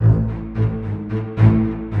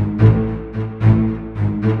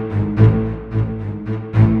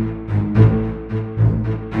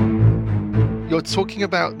We're talking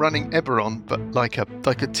about running Eberron, but like a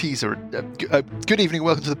teaser. Good evening,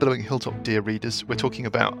 welcome to the Billowing Hilltop, dear readers. We're talking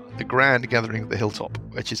about the Grand Gathering of the Hilltop,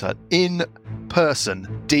 which is an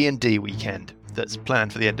in-person D&D weekend that's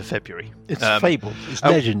planned for the end of February. It's fabled. It's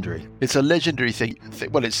legendary. It's a legendary thing.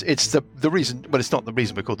 Well, it's the reason. Well, it's not the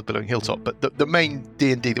reason we're called the Billowing Hilltop, but the main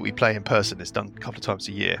D&D that we play in person is done a couple of times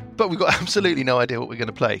a year. But we've got absolutely no idea what we're going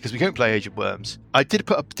to play because we don't play Age of Worms. I did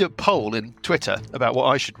put a poll in Twitter about what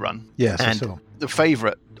I should run. Yes, and I saw. The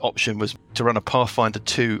favourite option was to run a Pathfinder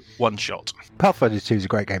 2 one-shot. Pathfinder 2 is a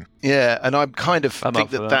great game. Yeah, and I kind of think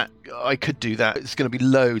that I could do that. It's going to be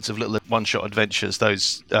loads of little one-shot adventures,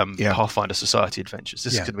 those Pathfinder Society adventures.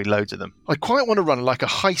 This is going to be loads of them. I quite want to run like a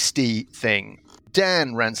heisty thing.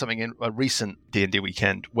 Dan ran something in a recent D&D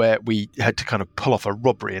weekend where we had to kind of pull off a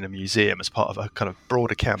robbery in a museum as part of a kind of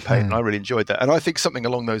broader campaign, and I really enjoyed that. And I think something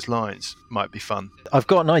along those lines might be fun. I've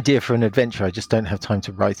got an idea for an adventure, I just don't have time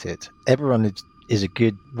to write it. Eberron is a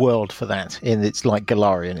good world for that, and it's like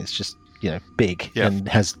Galarian, it's just, big and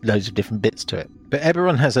has loads of different bits to it. But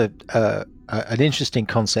Eberron has an interesting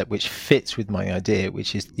concept which fits with my idea,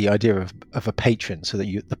 which is the idea of a patron, so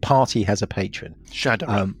that the party has a patron.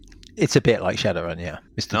 Shadowrun. It's a bit like Shadowrun, yeah.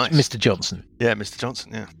 Mr. Johnson. Yeah, Mr.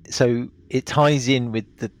 Johnson, yeah. So it ties in with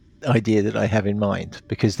the idea that I have in mind,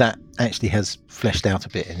 because that actually has fleshed out a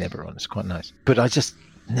bit in Eberron. It's quite nice. But I just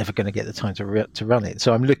never going to get the time to run it.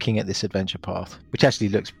 So I'm looking at this adventure path, which actually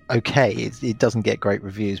looks okay. It doesn't get great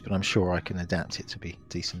reviews, but I'm sure I can adapt it to be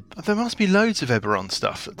decent. There must be loads of Eberron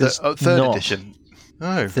stuff. Third edition.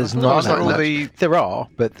 Oh, there's not. There are,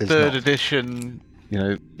 but there's third not. edition,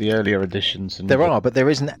 the earlier editions. And there are, but there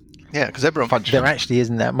isn't. Yeah, because Eberron. There actually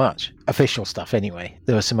isn't that much official stuff anyway.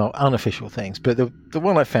 There are some unofficial things, but the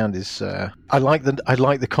one I found is I like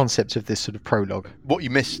the concept of this sort of prologue. What you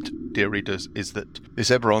missed, dear readers, is that this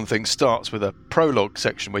Eberron thing starts with a prologue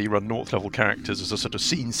section where you run North level characters as a sort of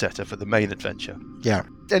scene setter for the main adventure. Yeah.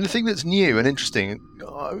 Anything that's new and interesting,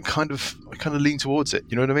 I kind of lean towards it.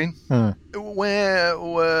 You know what I mean? Where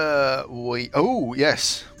were we? Oh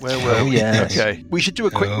yes, where were we? Yes. Okay, we should do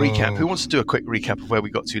a quick recap. Who wants to do a quick recap of where we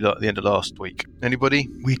got to at the end of last week? Anybody?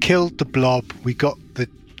 We killed the blob. We got the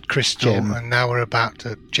crystal, Gem. and now we're about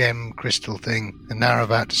to gem crystal thing, and now we're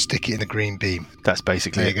about to stick it in a green beam. That's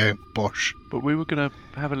basically There you go, bosh. But we were going to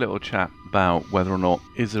have a little chat about whether or not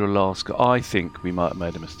is there a last. I think we might have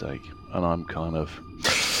made a mistake, and I thought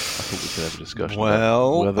we could have a discussion.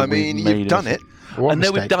 Well, about whether you've done it. What I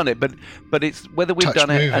know mistake? we've done it, but it's whether we've Touch done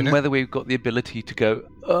it move, and innit? whether we've got the ability to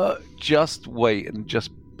go, just wait and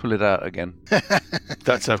just pull it out again.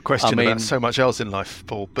 That's a question I mean- about so much else in life,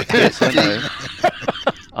 Paul. But Yes, I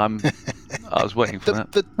know. I was waiting for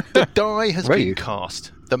that. the die has Were been you?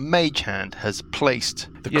 cast. The mage hand has placed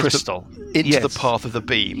the Yes, but- crystal into the path of the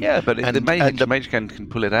beam. Yeah, but And- the and the- mage can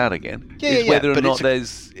pull it out again. Yeah, It's yeah, whether or but not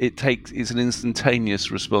it's it's an instantaneous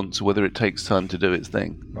response, or whether it takes time to do its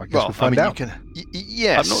thing. I guess we'll find out. You can.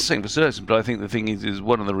 Yes. I'm not saying for certain, but I think the thing is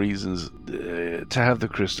one of the reasons to have the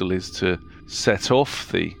crystal is to set off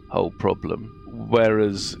the whole problem.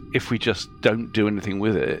 Whereas if we just don't do anything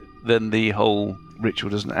with it, then the whole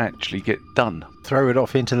ritual doesn't actually get done. Throw it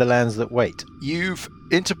off into the lands that wait. You've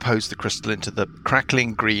interposed the crystal into the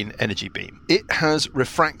crackling green energy beam. It has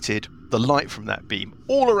refracted the light from that beam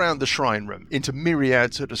all around the shrine room into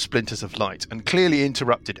myriad sort of splinters of light and clearly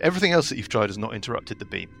interrupted. Everything else that you've tried has not interrupted the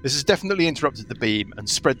beam. This has definitely interrupted the beam and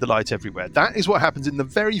spread the light everywhere. That is what happens in the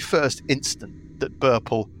very first instant that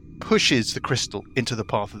Burple pushes the crystal into the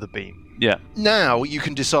path of the beam. Yeah. Now you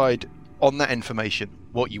can decide on that information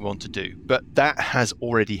what you want to do, but that has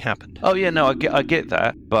already happened. Oh yeah, no, I get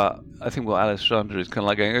that, but I think what Alessandra is kind of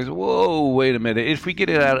like going, whoa, wait a minute. If we get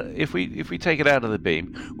it out, if we take it out of the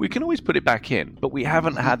beam, we can always put it back in, but we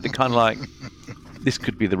haven't had the kind of like, this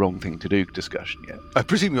could be the wrong thing to do discussion yet. I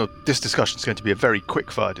presume this discussion is going to be a very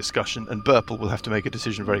quick-fire discussion, and Burple will have to make a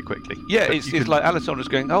decision very quickly. Yeah, But it's like Alessandra's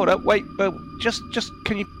going, hold up, wait, just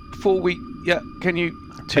can you, can you...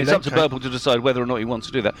 It's up to Burple to decide whether or not he wants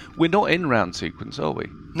to do that. We're not in round sequence, are we?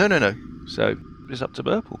 No. So it's up to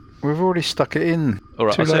Burple. We've already stuck it in. All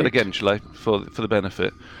right, Too I'll say it late. again, shall I, for the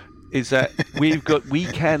benefit, is that we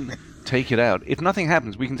can take it out. If nothing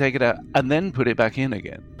happens, we can take it out and then put it back in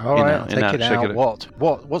again. All right, I'll take it out.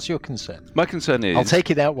 What's your concern? My concern is... I'll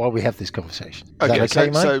take it out while we have this conversation. Is Okay, that okay,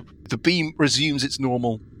 Mike? so the beam resumes its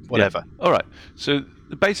normal whatever. Yeah. All right, so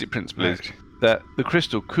the basic principle is that the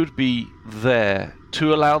crystal could be there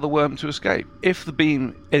to allow the worm to escape. If the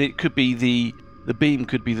beam... And it could be the beam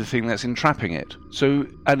could be the thing that's entrapping it. So,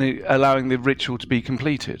 and allowing the ritual to be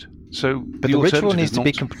completed. So But the ritual needs to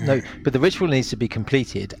be but the ritual needs to be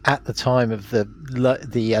completed at the time of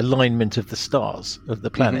the alignment of the stars of the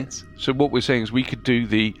planets. So what we're saying is we could do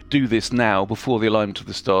this now before the alignment of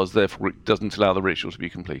the stars. Therefore, it doesn't allow the ritual to be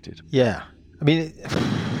completed. Yeah, I mean,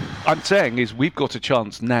 I'm saying is we've got a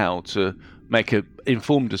chance now to make an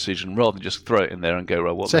informed decision rather than just throw it in there and go,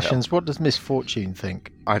 right, what Sessions, the hell? what does Misfortune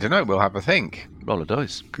think? I don't know. We'll have a think. Roll a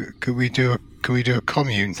dice. Could we do a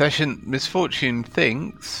commune? Session Misfortune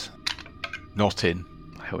thinks not in.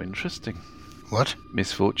 How interesting. What?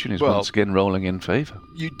 Misfortune is once again rolling in favour.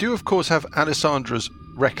 You do, of course, have Alessandra's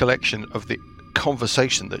recollection of the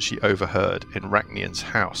conversation that she overheard in Rachnian's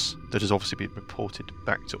house that has obviously been reported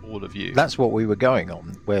back to all of you. That's what we were going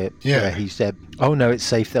on, where he said, "Oh no, it's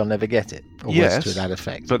safe; they'll never get it," or words to that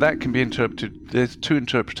effect. But that can be interpreted. There's two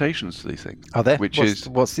interpretations to these things. Are there? Which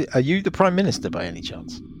are you the Prime Minister by any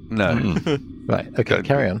chance? No. Right. Okay.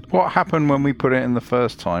 Carry on. What happened when we put it in the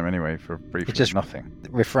first time, anyway? For briefly, It just nothing.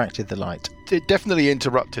 refracted the light. It definitely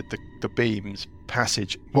interrupted the beam's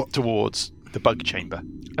passage towards the bug chamber.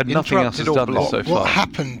 And nothing else has done this so far. What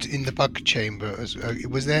happened in the bug chamber?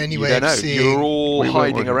 Was there any You way don't of know. seeing? You're all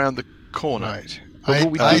hiding around the corner. Right. But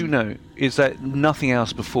what we do know is that nothing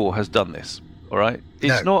else before has done this. All right,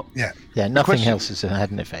 it's not. Yeah, nothing else has had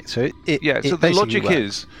an effect. So it So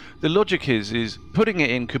the logic is putting it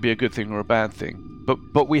in could be a good thing or a bad thing.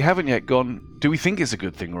 But we haven't yet gone. Do we think it's a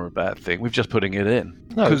good thing or a bad thing? We're just putting it in.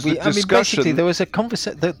 No, basically there was a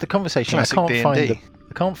conversation. The conversation. Classic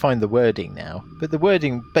I can't find the wording now, but the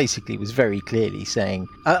wording basically was very clearly saying,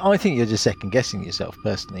 I think you're just second guessing yourself.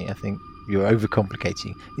 Personally, I think you're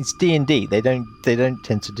overcomplicating. It's D&D. They don't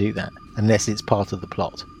tend to do that unless it's part of the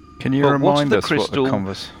plot. Can you remind us what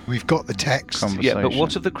the We've got the text. Yeah, but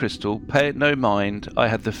what of the crystal? Pay it no mind. I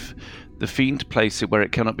had the fiend place it where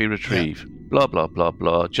it cannot be retrieved. Yeah. Blah, blah, blah,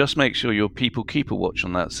 blah. Just make sure your people keep a watch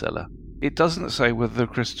on that cellar. It doesn't say whether the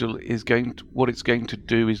crystal is what it's going to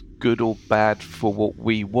do is good or bad for what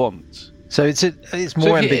we want. So it's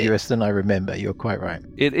more ambiguous than I remember. You're quite right.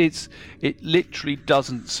 It literally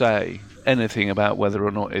doesn't say anything about whether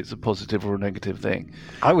or not it's a positive or a negative thing.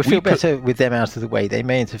 I would feel better with them out of the way. They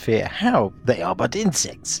may interfere. How? They are but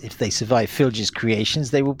insects. If they survive Filge's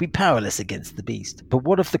creations, they will be powerless against the beast. But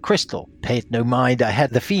what of the crystal? Pay it no mind. I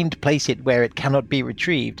had the fiend place it where it cannot be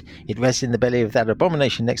retrieved. It rests in the belly of that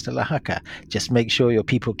abomination next to Lahaka. Just make sure your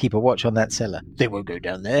people keep a watch on that cellar. They won't go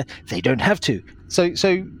down there. They don't have to. So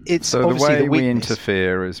it's obviously the way the we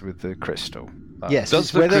interfere is with the crystal. Yes, does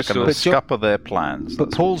the crystal scupper their plans?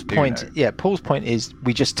 But Paul's point is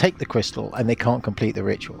we just take the crystal and they can't complete the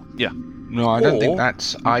ritual. Yeah. No, I don't think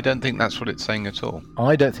that's what it's saying at all.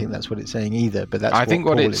 I don't think that's what it's saying either. But I think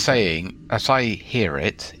what it's saying, as I hear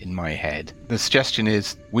it in my head, the suggestion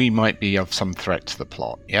is we might be of some threat to the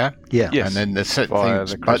plot. Yeah. Yeah. Yes. And then there's certain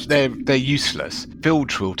things, but they're useless.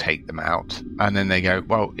 Filge will take them out, and then they go,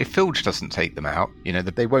 well, if Filge doesn't take them out,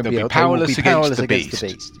 they won't be powerless against the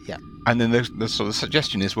beast. Yeah. And then the sort of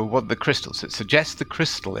suggestion is, well, what are the crystals? It suggests the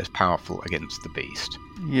crystal is powerful against the beast.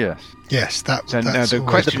 Yes. Yes, that's the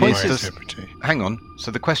question is. Hang on. So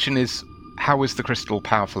the question is, how is the crystal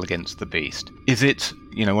powerful against the beast? Is it,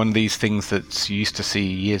 one of these things that you used to see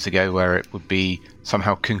years ago where it would be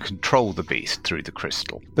somehow can control the beast through the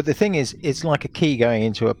crystal? But the thing is, it's like a key going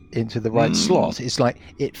into the right slot. It's like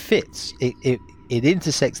it fits. It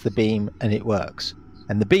intersects the beam and it works.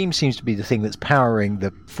 And the beam seems to be the thing that's powering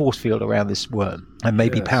the force field around this worm, and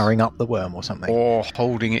maybe powering up the worm or something. Or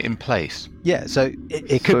holding it in place. Yeah, so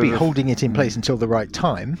it could be holding it in place until the right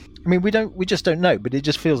time. I mean, we just don't know, but it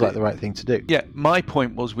just feels like the right thing to do. Yeah, my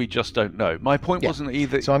point was we just don't know. My point wasn't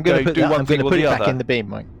either. So I'm going to put it back in the beam,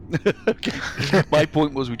 Mike. Okay. My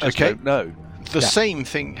point was we just don't know. The same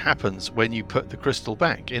thing happens when you put the crystal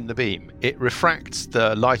back in the beam. It refracts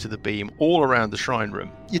the light of the beam all around the shrine room.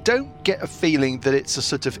 You don't get a feeling that it's a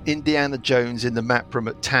sort of Indiana Jones in the map room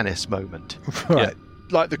at Tanis moment. Right.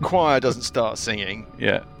 Yeah. Like the choir doesn't start singing.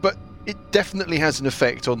 Yeah. But it definitely has an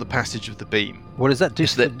effect on the passage of the beam. What does that do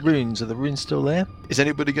to the runes? Are the runes still there? Is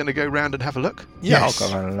anybody going to go round and have a look? Yeah, I'll go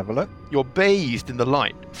around and have a look. You're bathed in the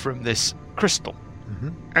light from this crystal.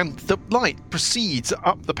 And the light proceeds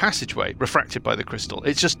up the passageway, refracted by the crystal.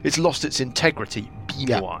 It's lost its integrity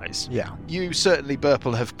beam-wise. Yeah. You certainly,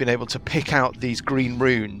 Burple, have been able to pick out these green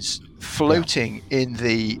runes floating in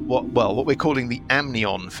the what we're calling the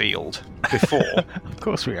amnion field before. Of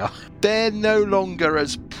course we are. They're no longer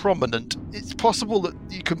as prominent. It's possible that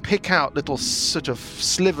you can pick out little sort of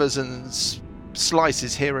slivers and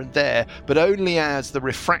slices here and there, but only as the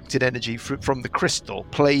refracted energy from the crystal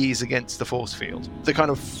plays against the force field. The kind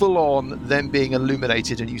of full-on them being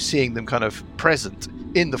illuminated and you seeing them kind of present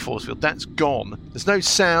in the force field, that's gone. There's no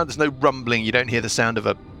sound, there's no rumbling. You don't hear the sound of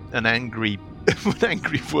an angry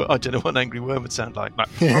worm. I don't know what an angry worm would sound like. But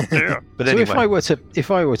so anyway. if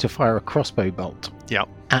I were to fire a crossbow bolt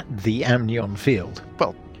at the amnion field,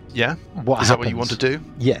 well, yeah, what is happens? that what you want to do?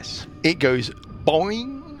 Yes, it goes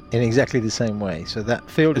boing. In exactly the same way. So that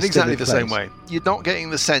field is exactly still the same way. You're not getting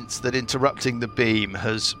the sense that interrupting the beam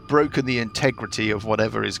has broken the integrity of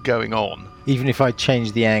whatever is going on. Even if I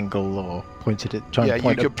change the angle or pointed it,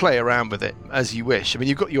 you could play around with it as you wish. I mean,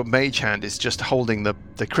 you've got your mage hand is just holding the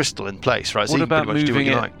crystal in place, right? So what about moving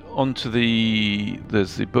it like. onto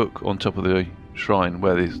there's the book on top of the shrine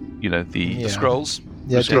where there's the scrolls.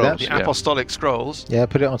 Yeah, the scrolls, the apostolic scrolls. Yeah,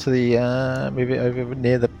 put it onto move it over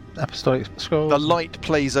near the apostolic scrolls. The light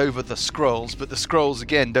plays over the scrolls, but the scrolls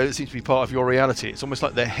again don't seem to be part of your reality. It's almost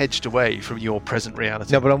like they're hedged away from your present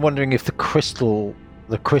reality. No, but I'm wondering if the crystal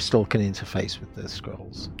can interface with the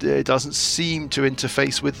scrolls. It doesn't seem to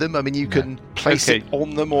interface with them. I mean, you can place it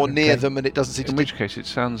on them or near them, and it doesn't seem to. In which case, it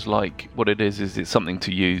sounds like what it is it's something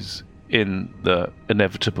to use in the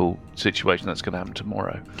inevitable situation that's going to happen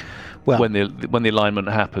tomorrow. Well, when the alignment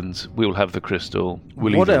happens, we'll have the crystal.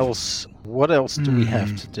 What else do we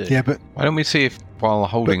have to do? Yeah, but why don't we see if, while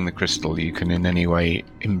holding the crystal, you can in any way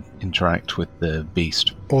interact with the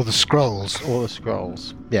beast or the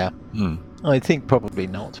scrolls? Yeah. I think probably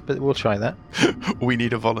not, but we'll try that. We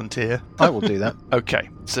need a volunteer. I will do that. Okay,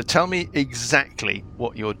 so tell me exactly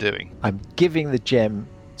what you're doing. I'm giving the gem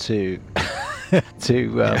to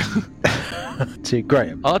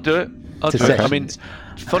Graham. I'll do it. I mean,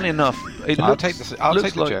 funny enough, I'll take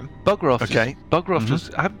the gem. Bugroff. Okay. Bugroff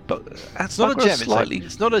it's not a gem.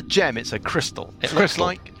 It's not a gem. It's a crystal. It looks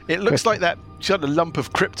like that sort of lump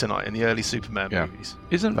of kryptonite in the early Superman movies.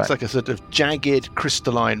 It's like a sort of jagged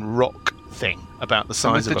crystalline rock thing about the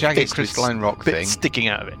size of a jagged fist crystalline rock thing sticking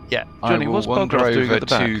out of it. Yeah. Johnny, I will wander over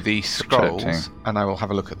to the scrolls and I will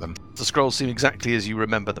have a look at them. The scrolls seem exactly as you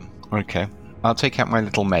remember them. Okay. I'll take out my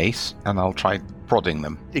little mace and I'll try prodding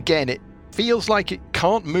them. Again, it feels like it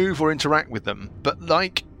can't move or interact with them, but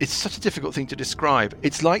like it's such a difficult thing to describe.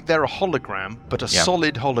 It's like they're a hologram, but a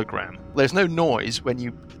solid hologram. There's no noise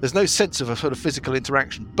there's no sense of a sort of physical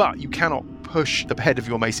interaction, but you cannot push the head of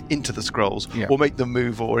your mace into the scrolls or make them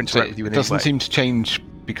move or interact with you in any way. It doesn't seem to change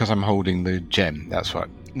because I'm holding the gem. That's right.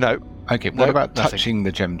 No. Okay, what about touching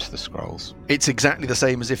the gem to the scrolls? It's exactly the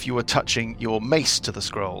same as if you were touching your mace to the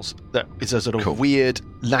scrolls. That is a sort of weird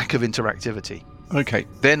lack of interactivity. Okay,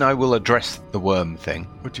 then I will address the worm thing.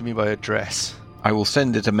 What do you mean by address? I will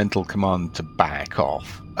send it a mental command to back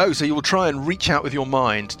off. Oh, so you will try and reach out with your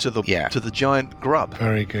mind to the giant grub.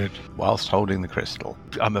 Very good. Whilst holding the crystal.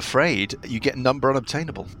 I'm afraid you get number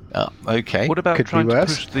unobtainable. Oh, okay. What about trying to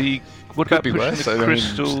push the... What about pushing the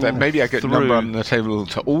crystal maybe I get number on the table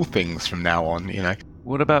to all things from now on,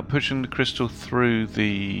 What about pushing the crystal through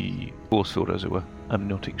the force field, as it were?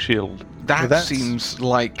 Amniotic shield. That seems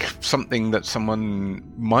like something that someone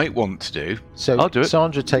might want to do. So I'll do it.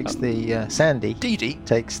 Sandra takes the Sandy. Dee Dee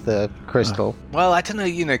takes the crystal. Well, I don't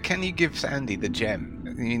know. Can you give Sandy the gem?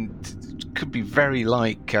 I mean, it could be very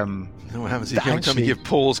like. What happens if you give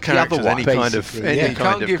Paul's characters any kind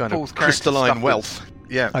of crystalline wealth?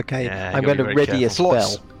 Yeah. Okay, I'm going to ready a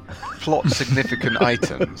spell. Plot significant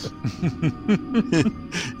items.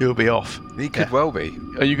 You'll be off. He could well be.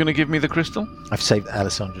 Are you going to give me the crystal? I've saved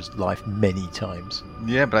Alessandra's life many times.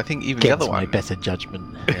 Yeah, but I think even Against the other one. my better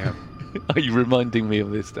judgment. Yeah. Are you reminding me of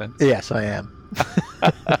this, Dan? Yes, I am.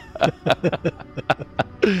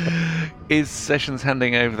 Is Sessions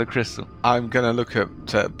handing over the crystal? I'm going to look at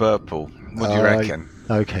Burple. What do you reckon?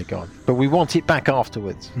 Okay, go on. But we want it back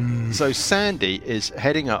afterwards. So Sandy is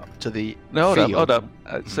heading up to the field. Hold up.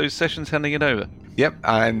 Mm-hmm. So Sessions handing it over? Yep,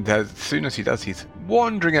 and as soon as he does, he's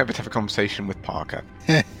wandering over to have a conversation with Parker.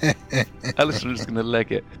 Alistair is going to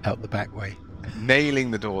leg it. Out the back way.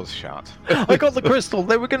 Nailing the doors shut. I got the crystal.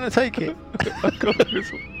 They were going to take it. I got the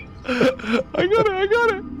crystal. I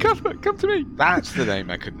got it. Cuthbert, come to me. That's the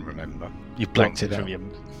name I couldn't remember. You blanked it from your...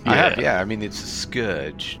 I have, I mean, it's a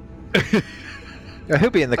scourge. He'll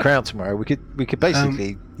be in the crowd tomorrow. We could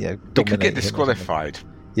basically, he could get disqualified.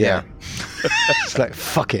 Yeah. It's like,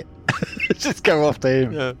 fuck it. Just go after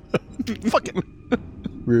him. Yeah. Fuck it.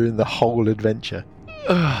 Ruin the whole adventure.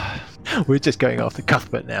 We're just going after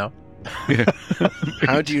Cuthbert now. Yeah.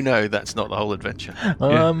 How do you know that's not the whole adventure?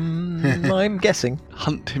 I'm guessing.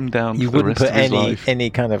 Hunt him down. You for wouldn't the rest put of his life. any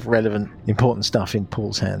kind of relevant, important stuff in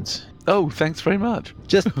Paul's hands. Oh, thanks very much.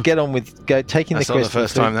 Just get on with taking That's the crystal. not the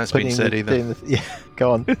first time that's been said either.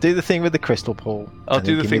 Go on, do the thing with the crystal, Paul. I'll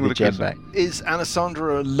do the thing with the gem crystal. back. Is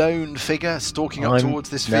Alessandra a lone figure stalking up towards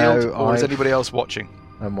this no, field, or is anybody else watching?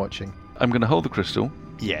 I'm watching. I'm going to hold the crystal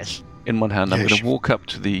Yes. in one hand. I'm Yes. going to walk up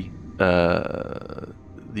to the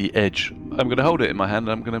edge. I'm going to hold it in my hand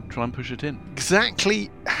and I'm going to try and push it in. Exactly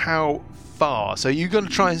how far? So you're going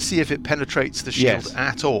to try and see if it penetrates the shield Yes.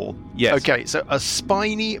 at all? Yes. Okay, so a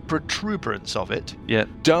spiny protuberance of it Yeah.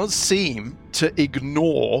 does seem to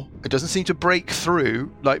ignore, it doesn't seem to break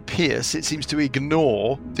through like pierce, it seems to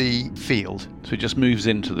ignore the field. So it just moves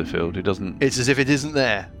into the field. It doesn't. It's as if it isn't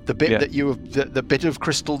there. The bit Yeah. that you have, the bit of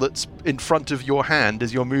crystal that's in front of your hand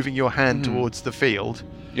as you're moving your hand towards the field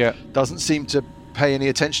Yeah. doesn't seem to pay any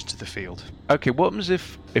attention to the field. Okay. What happens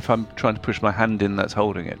if I'm trying to push my hand in that's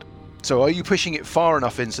holding it? So are you pushing it far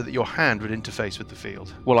enough in so that your hand would interface with the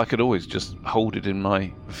field? Well, I could always just hold it in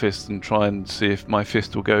my fist and try and see if my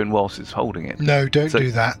fist will go in whilst it's holding it. No, don't So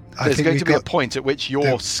do that. I There's think going we've to be a got. point at which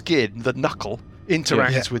your skin, the knuckle,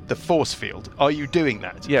 interacts with the force field. Are you doing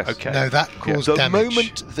that? Yes. Okay. No, that caused The damage.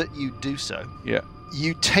 moment that you do so, Yeah.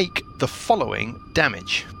 you take the following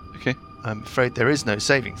damage. Okay. I'm afraid there is no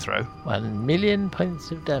saving throw. 1 million points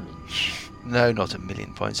of damage. No, not 1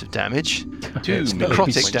 million points of damage. 2 It's million necrotic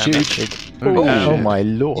points. damage. Oh my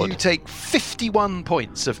You lord. take 51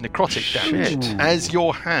 points of necrotic damage Shit. as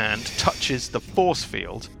your hand touches the force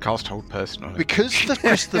field. Cast hold person on it. Because the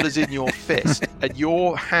crystal is in your fist and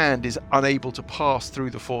your hand is unable to pass through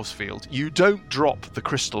the force field, you don't drop the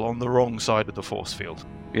crystal on the wrong side of the force field.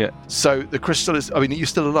 Yeah. So the crystal is... I mean, are you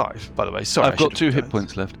still alive, by the way? Sorry. I've got 2 hit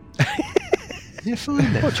points left. You're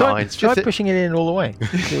fine then. Try Fine. pushing it in all the way.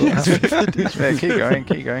 See what happens. Yeah,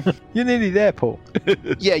 keep going. You're nearly there, Paul.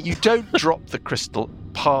 Yeah, you don't drop the crystal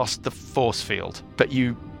past the force field, but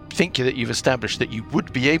you think that you've established that you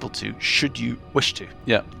would be able to, should you wish to.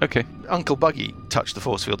 Yeah. Okay. Uncle Buggy touched the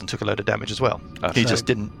force field and took a load of damage as well. He just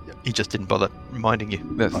didn't bother reminding you.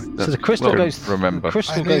 That's So the crystal well, goes. remember. The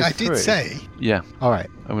crystal I mean, goes I did through. say. Yeah. All right.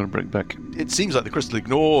 I'm going to bring it back. It seems like the crystal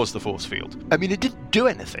ignores the force field. I mean, it didn't do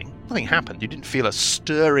anything. Nothing happened. You didn't feel a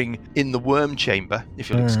stirring in the worm chamber, if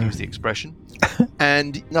you'll excuse the expression.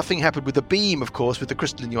 And nothing happened with the beam, of course, with the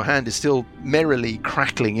crystal in your hand is still merrily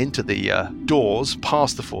crackling into the doors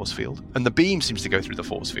past the force field. And the beam seems to go through the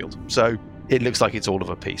force field. So it looks like it's all of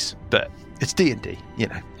a piece. But it's D&D, you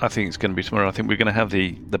know. I think it's going to be tomorrow. I think we're going to have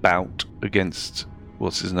the bout against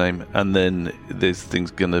what's his name, and then this thing's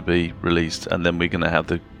going to be released, and then we're going to have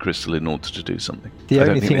the crystal in order to do something. The I don't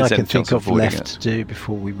only think thing I there's can any chance think of avoiding left to do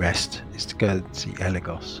before we rest is to go and see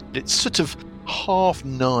Eligos. It's sort of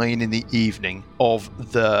 9:30 in the evening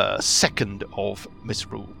of the 2nd of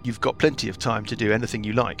Misrule. You've got plenty of time to do anything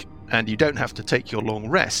you like, and you don't have to take your long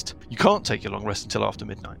rest. You can't take your long rest until after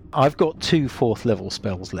midnight. I've got 2 4th level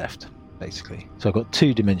spells left, basically. So I've got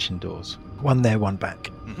 2 dimension doors. One there, one back.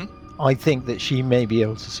 Mhm. I think that she may be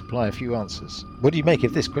able to supply a few answers. What do you make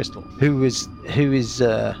of this crystal? Who is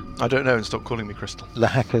I don't know, and stop calling me Crystal.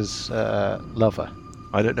 Lahaka's lover?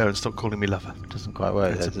 I don't know, and stop calling me Lover. Doesn't quite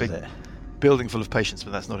work, It's does a big- it? Building full of patience,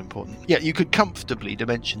 but that's not important. Yeah, you could comfortably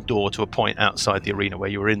dimension door to a point outside the arena where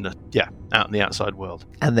you were out in the outside world.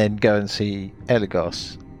 And then go and see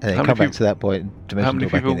Eligos, and then How come many back to that point and dimension many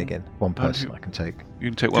door back in people- again. One how many person people- I can take. You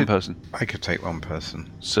can take one person. I could take one person.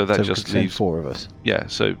 So that So we just could send leaves 4 of us. Yeah,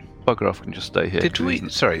 so Bugger Off can just stay here. Did 'cause we?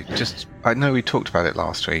 he's- Sorry, just I know we talked about it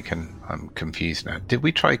last week, and I'm confused now. Did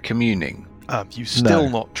we try communing? You've still No.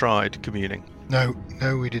 not tried communing. No,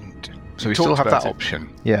 we didn't. So we talked still have about that it. option.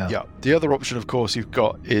 Yeah. Yeah. The other option, of course, you've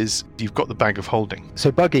got the bag of holding.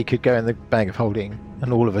 So Buggy could go in the bag of holding,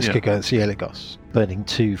 and all of us Yeah. could go and see Eligos, burning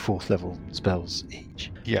 2 4th level spells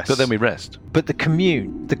each. Yes. But then we rest. But the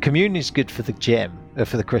commune is good for the gem,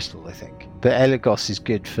 for the crystal, I think. But Eligos is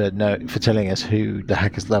good for telling us who the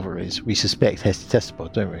hacker's lover is. We suspect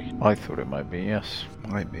Hestetespod, don't we? I thought it might be, yes.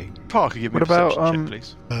 Might be. Parker, give me What a perception about, check,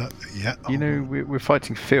 please. Yeah. You know, we're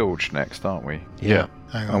fighting Filge next, aren't we? Yeah.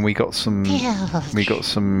 Hang And on. we got some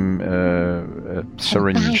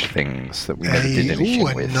syringe things that we never did anything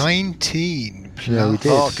a with. 19. Yeah, we did.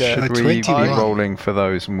 Parker, Should A we be 21. rolling for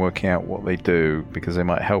those and working out what they do because they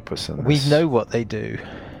might help us in this? We know what they do.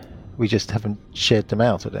 We just haven't shared them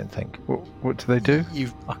out, I don't think. What do they do?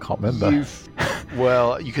 I can't remember.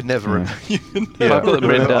 Well, you could never remember. You can Yeah, never I've got them written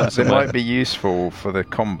remember. down They somewhere. might be useful for the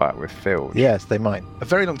combat with Filge. Yes, they might. A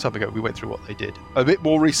very long time ago, we went through what they did. A bit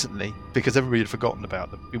more recently, because everybody had forgotten about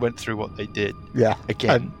them. We went through what they did Yeah.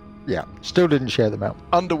 again. Yeah. Still didn't share them out.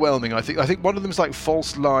 Underwhelming, I think. I think one of them's like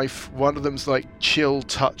false life. One of them's like chill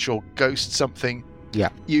touch or ghost something. Yeah.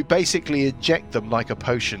 You basically inject them like a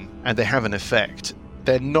potion, and they have an effect.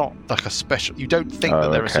 they're not like a special. You don't think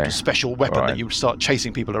that they're a sort of special weapon that you start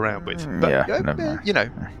chasing people around with. But you know,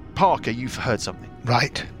 Parker, you've heard something.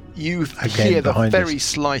 Right. You hear the very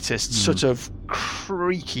slightest sort of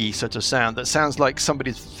creaky sort of sound that sounds like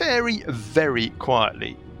somebody's very, very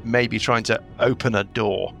quietly maybe trying to open a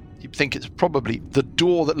door. You think it's probably the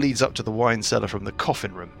door that leads up to the wine cellar from the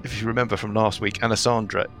coffin room. If you remember from last week,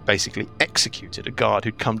 Alessandra basically executed a guard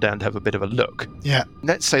who'd come down to have a bit of a look. Yeah.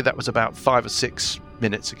 Let's say that was about 5 or 6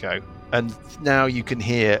 minutes ago. And now you can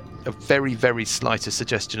hear a very, very slightest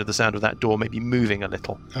suggestion of the sound of that door maybe moving a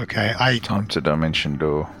little. Okay, Time to dimension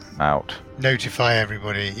door out. Notify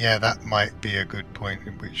everybody. Yeah, that might be a good point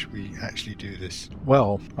in which we actually do this.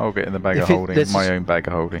 Well, I'll get in the bag of holding, my own bag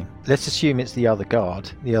of holding. Let's assume it's the other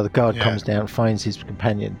guard. The other guard comes down, finds his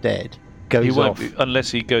companion dead, goes off.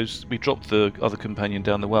 Unless he goes. We drop the other companion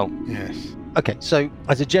down the well. Yes. Okay, so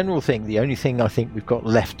as a general thing, the only thing I think we've got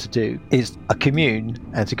left to do is a commune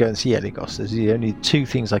and to go and see Eligos. Those are the only 2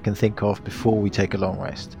 things I can think of before we take a long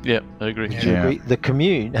rest. Yeah, I agree. Do you agree? The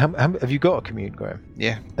commune, have you got a commune, Graham?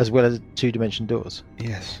 Yeah. As well as 2-dimension doors?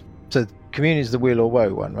 Yes. So commune is the wheel or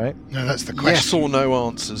woe one, right? No, that's the question. Yes or no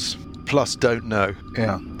answers, plus don't know.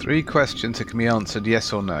 Yeah. 3 questions that can be answered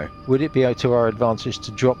yes or no. Would it be to our advantage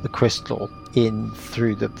to drop the crystal in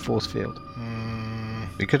through the force field?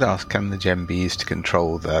 We could ask, can the gem be used to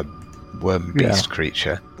control the worm beast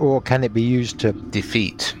creature? Or can it be used to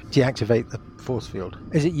Defeat. deactivate the force field?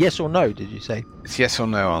 Is it yes or no, did you say? It's yes or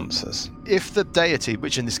no answers. If the deity,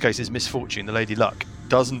 which in this case is Misfortune, the Lady Luck,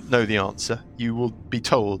 doesn't know the answer, you will be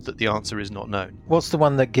told that the answer is not known. What's the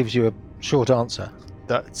one that gives you a short answer?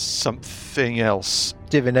 That's something else.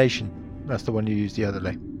 Divination. That's the one you used the other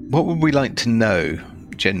day. What would we like to know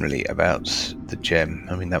generally about the gem?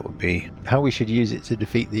 I mean, that would be... How we should use it to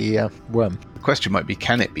defeat the worm. The question might be,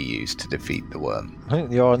 can it be used to defeat the worm? I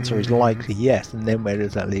think the answer is likely yes, and then where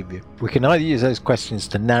does that leave you? We can either use those questions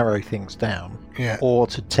to narrow things down, or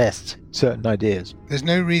to test certain ideas. There's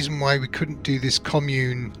no reason why we couldn't do this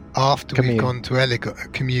commune after we've gone to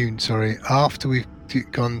after we've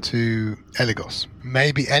gone to Eligos.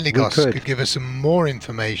 Maybe Eligos could give us some more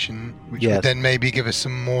information, which would then maybe give us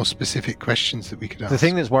some more specific questions that we could ask. The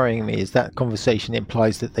thing that's worrying me is that conversation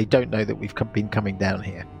implies that they don't know that we've been coming down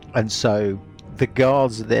here. And so the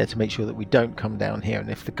guards are there to make sure that we don't come down here. And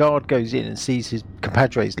if the guard goes in and sees his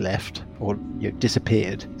compadres left or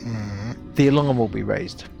disappeared, the alarm will be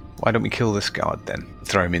raised. Why don't we kill this guard then?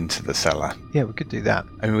 Throw him into the cellar. Yeah, we could do that.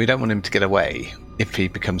 I mean, we don't want him to get away if he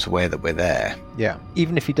becomes aware that we're there. Yeah.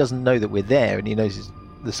 Even if he doesn't know that we're there and he knows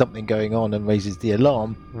there's something going on and raises the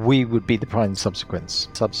alarm, we would be the prime subsequence.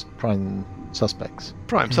 Prime suspects.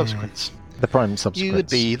 Prime subsequence. The prime subsequence. You would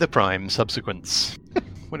be the prime subsequence.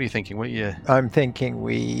 What are you thinking? I'm thinking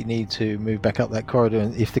we need to move back up that corridor,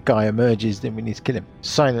 and if the guy emerges, then we need to kill him.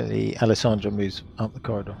 Silently, Alessandra moves up the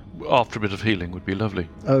corridor. After a bit of healing would be lovely.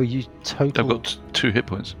 Oh, you total... I've got 2 hit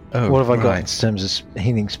points. What have I got in terms of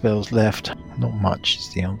healing spells left? Not much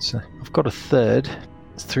is the answer. I've got a third.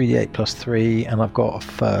 It's 3d8 plus 3, and I've got a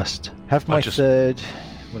first. Have my third.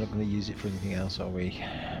 We're not going to use it for anything else, are we?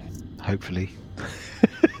 Hopefully.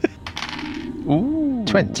 Ooh.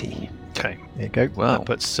 20. Okay. There you go. Wow. That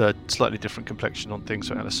puts a slightly different complexion on things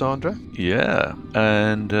for Alessandra. Yeah.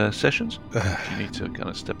 And Sessions? You need to kind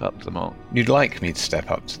of step up to the mark. You'd like me to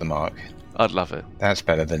step up to the mark? I'd love it. That's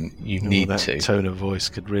better than you need that to. Tone of voice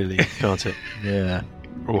could really, can't it? Yeah.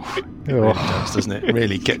 It really does, doesn't it? It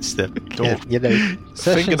really gets the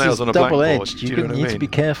Sessions fingernails is on a double-edged. blackboard. You Do you know what I need to mean? be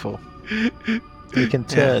careful. You can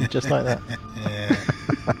turn just like that.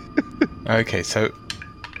 Okay, so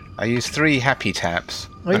I use 3 happy taps.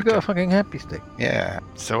 Oh, you've got a fucking happy stick. Yeah.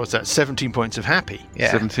 So what's that? 17 points of happy.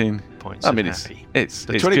 Yeah. 17 points I mean, of happy. It's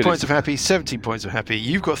 20 points of happy, 17 points of happy.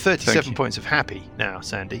 You've got 37 points of happy now,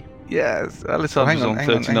 Sandy. Yes, Alessandra's on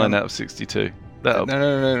 39 out of 62. No,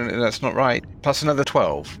 that's not right. Plus another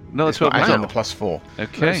 12. Another 12. Add Wow. on the plus 4.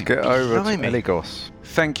 Okay. Let's get over to Blimey. Eligos.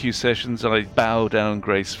 Thank you, Sessions. I bow down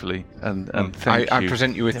gracefully and thank you. I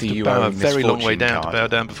present you with You the have to bow a UO very long way misfortune down card. to bow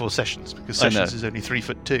down before Sessions, because I know. Sessions is only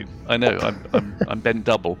 3'2". I know. I'm bent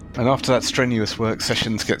double. And after that strenuous work,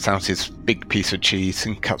 Sessions gets out his big piece of cheese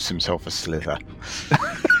and cuts himself a slither.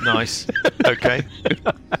 Nice. Okay.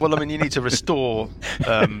 Well, I mean, you need to restore.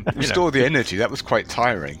 Restore the energy. That was quite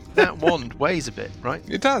tiring. That wand weighs a bit, right?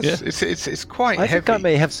 It does. Yeah. It's quite I heavy. think I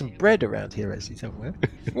may have some bread around here, actually, somewhere.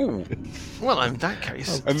 Ooh. Well, in that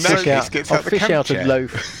case, And Fish Magnus out, gets I'll out the fish camp out a chair.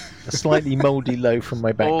 loaf, a slightly mouldy loaf from my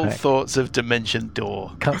all backpack. thoughts of Dimension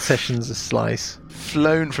Door Cut Sessions a slice.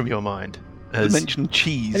 flown from your mind. You mentioned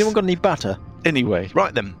cheese. Anyone got any butter? Anyway,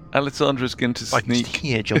 Right then. Alessandra's going to I can sneak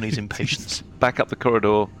hear Johnny's impatience. back up the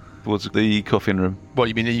corridor towards the coffin room. Well,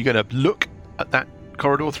 you mean, are you going to look at that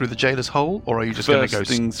corridor through the jailer's hole, or are you just going to go...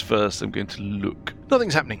 First things first, I'm going to look.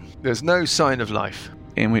 Nothing's happening. There's no sign of life.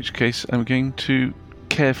 In which case, I'm going to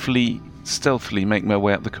carefully, stealthily make my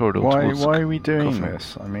way up the corridor. Why are we doing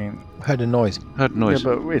this? I mean... Heard a noise. Yeah,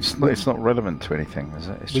 but it's not relevant to anything, is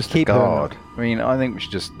it? It's just a guard. I mean, I think we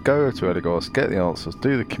should just go to Elagos, get the answers,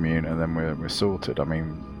 do the commune, and then we're sorted. I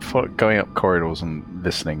mean, going up corridors and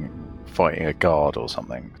listening, fighting a guard or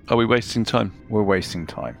something. Are we wasting time? We're wasting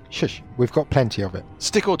time. Shush. We've got plenty of it.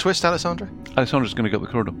 Stick or twist, Alessandra? Alessandra's going to go up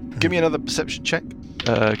the corridor. Give me another perception check.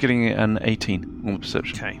 Getting an 18 on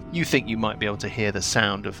perception. Okay. You think you might be able to hear the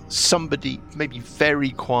sound of somebody maybe very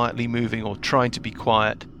quietly moving or trying to be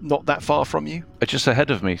quiet, not that far from you? Just ahead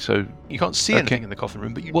of me, so... You can't see anything in the coffin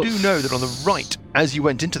room, but you do know that on the right, as you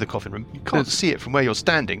went into the coffin room, you can't see it from where you're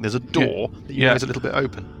standing. There's a door that you know is a little bit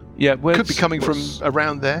open. Yeah, could be coming from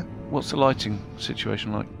around there. What's the lighting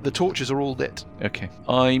situation like? The torches are all lit. Okay.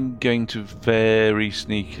 I'm going to very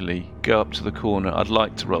sneakily go up to the corner. I'd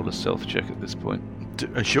like to roll a stealth check at this point.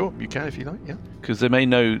 Sure, you can if you like, yeah. Because they may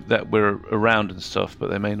know that we're around and stuff, but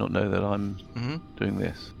they may not know that I'm doing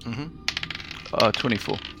this.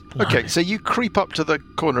 24. Okay, so you creep up to the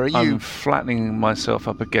corner. I'm flattening myself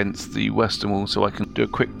up against the western wall so I can do a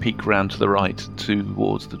quick peek round to the right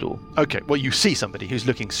towards the door. Okay, well, you see somebody who's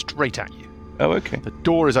looking straight at you. Oh, okay. The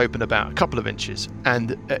door is open about a couple of inches,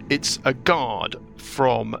 and it's a guard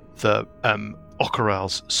from the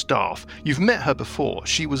Orreryl's staff. You've met her before.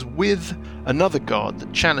 She was with another guard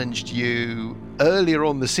that challenged you earlier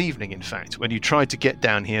on this evening, in fact, when you tried to get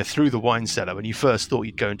down here through the wine cellar when you first thought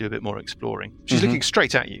you'd go and do a bit more exploring. She's looking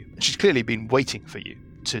straight at you, and she's clearly been waiting for you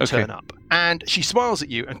to turn up. And she smiles at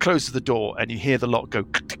you and closes the door, and you hear the lock go...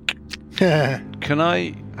 Can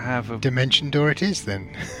I have a... Dimension door it is,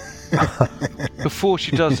 then. Before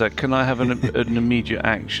she does that, can I have an immediate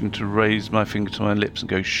action to raise my finger to my lips and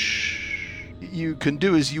go shh? You can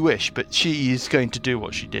do as you wish, but she is going to do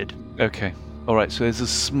what she did. Okay. All right, so there's a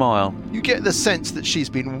smile. You get the sense that she's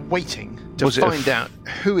been waiting to find out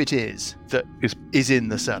who it is that is in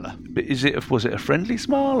the cellar. But was it a friendly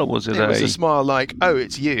smile, or was it It was a smile like, oh,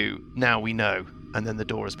 it's you, now we know, and then the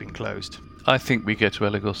door has been closed. I think we go to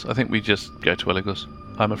Elagos. I think we just go to Elagos.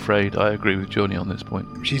 I'm afraid I agree with Johnny on this point.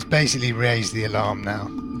 She's basically raised the alarm now.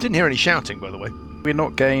 Didn't hear any shouting, by the way. We're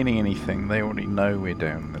not gaining anything. They already know we're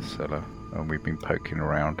down this cellar, and we've been poking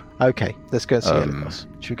around. Okay, let's go see Elagos.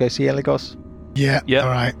 Should we go see Elagos? Yeah, all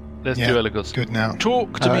right. Let's do Elagos. Good now.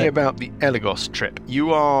 Talk to me about the Elagos trip.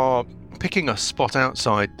 You are picking a spot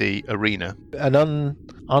outside the arena. An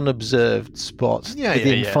unobserved spot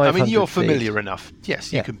within 500 I mean, you're feet. familiar enough.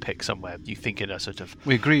 Yes, you can pick somewhere. You think in a sort of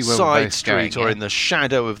we agree side street or in the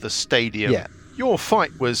shadow of the stadium. Yeah. Your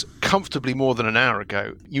fight was comfortably more than an hour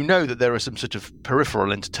ago. You know that there are some sort of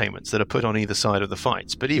peripheral entertainments that are put on either side of the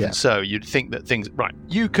fights, but even so, you'd think that things... Right,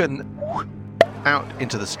 you can... out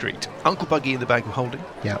into the street. Uncle Buggy in the bag of holding.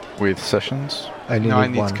 Yeah. With sessions? No, I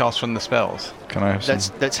need to cast from the spells. Can I have some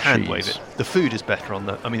Let's hand wave it. The food is better on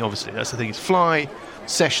the... I mean, obviously, that's the thing. Is fly,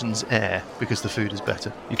 sessions, air, because the food is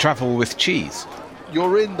better. You travel with cheese.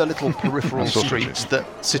 You're in the little peripheral streets that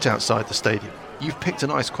sit outside the stadium. You've picked a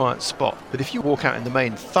nice quiet spot, but if you walk out in the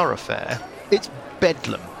main thoroughfare, it's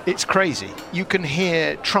bedlam. It's crazy. You can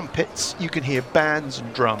hear trumpets, you can hear bands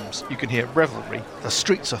and drums, you can hear revelry. The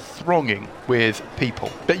streets are thronging with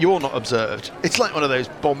people, but you're not observed. It's like one of those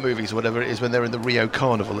Bond movies or whatever it is when they're in the Rio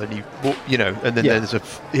Carnival and and then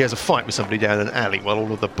he has a fight with somebody down an alley while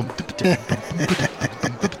all of the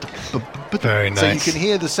very nice. So you can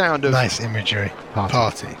hear the sound of... Nice imagery.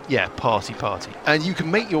 Party. Yeah, party. And you can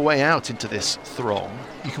make your way out into this throng.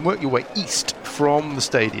 You can work your way east from the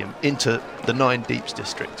stadium into the Nine Deeps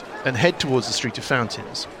district and head towards the Street of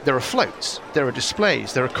Fountains. There are floats, there are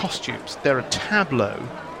displays, there are costumes, there are tableaux,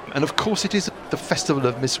 and of course it is the Festival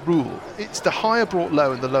of Misrule. It's the higher brought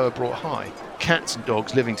low and the lower brought high. Cats and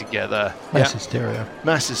dogs living together. Mass hysteria.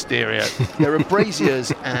 Mass hysteria. There are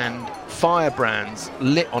braziers and firebrands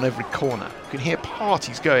lit on every corner. You can hear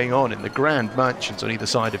parties going on in the grand mansions on either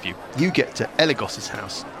side of you. You get to Elagos's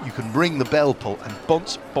house. You can ring the bell pull and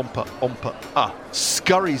Bonce Bomper Omper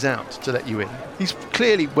scurries out to let you in. He's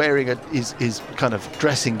clearly wearing his kind of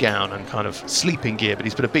dressing gown and kind of sleeping gear, but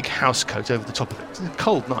he's put a big house coat over the top of it. It's a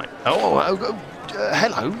cold night.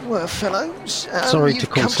 Hello, fellows. Sorry to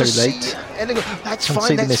call so late. That's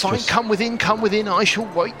fine. Come within. I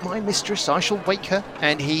shall wake my mistress. I shall wake her.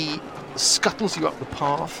 And he scuttles you up the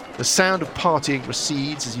path. The sound of partying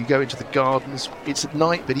recedes as you go into the gardens. It's at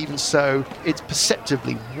night, but even so, it's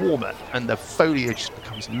perceptibly warmer, and the foliage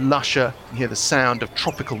becomes lusher. You hear the sound of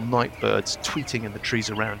tropical night birds tweeting in the trees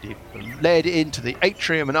around you. You're led into the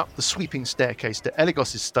atrium and up the sweeping staircase to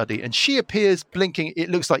Eligos's study, and she appears blinking. It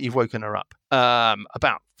looks like you've woken her up.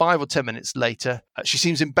 About 5 or 10 minutes later, she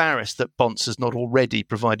seems embarrassed that Bonce has not already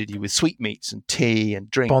provided you with sweetmeats and tea and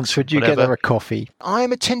drinks. Bonce, would you get her a coffee? I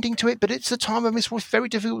am attending to it, but it's the time of it's very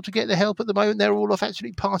difficult to get the help at the moment. They're all off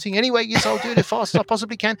actually partying. Anyway, yes, I'll do it as fast as I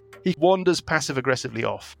possibly can. He wanders passive-aggressively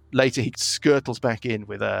off. Later, he skirtles back in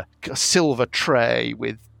with a silver tray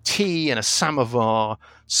with tea and a samovar,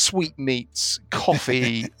 sweetmeats,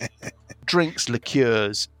 coffee, drinks,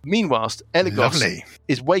 liqueurs. Meanwhile, Eligos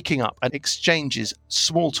is waking up and exchanges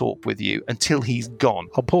small talk with you until he's gone.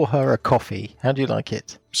 I'll pour her a coffee. How do you like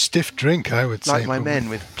it? Stiff drink, I would say. Like my men,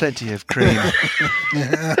 with plenty of cream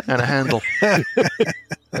and a handle.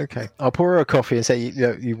 Okay. I'll pour her a coffee and say,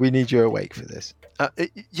 we need you awake for this.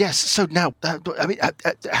 Yes. So now,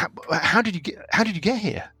 how did you get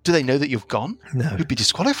here? Do they know that you've gone? No. You'd be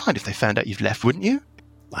disqualified if they found out you've left, wouldn't you?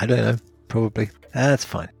 I don't know. Probably. That's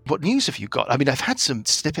fine. What news have you got? I mean, I've had some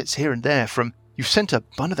snippets here and there from... You've sent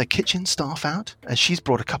one of the kitchen staff out, and she's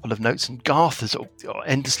brought a couple of notes, and Garth is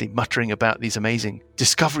endlessly muttering about these amazing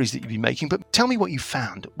discoveries that you've been making. But tell me what you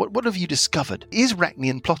found. What have you discovered? Is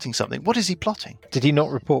Rachnian plotting something? What is he plotting? Did he not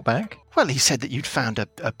report back? Well, he said that you'd found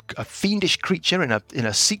a fiendish creature in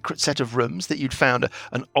a secret set of rooms, that you'd found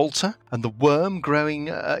an altar and the worm growing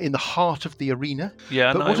in the heart of the arena.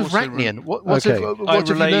 Yeah, but what of Rachnian? What have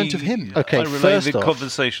you learnt of him? Okay, I relay the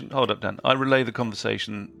conversation. Hold up, Dan. I relay the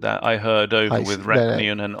conversation that I heard over with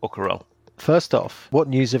Rachnian and Orrery. First off, what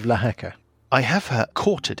news of Lahaka? I have her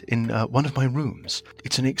quartered in one of my rooms.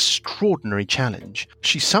 It's an extraordinary challenge.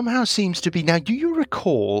 She somehow seems to be... Now, do you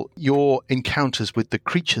recall your encounters with the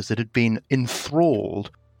creatures that had been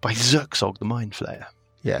enthralled by Zerxog the Mind Flayer?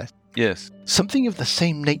 Yes. Yes. Something of the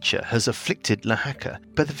same nature has afflicted Lahaka,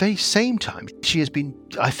 but at the very same time, she has been,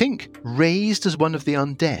 I think, raised as one of the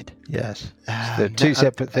undead. Yes. They're two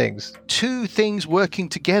separate things. Two things working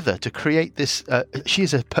together to create this. She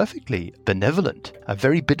is a perfectly benevolent, a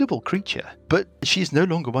very biddable creature, but she is no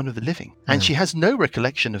longer one of the living. And she has no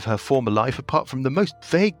recollection of her former life apart from the most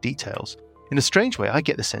vague details. In a strange way, I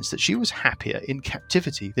get the sense that she was happier in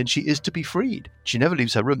captivity than she is to be freed. She never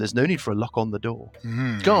leaves her room. There's no need for a lock on the door.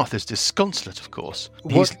 Garth is disconsolate, of course.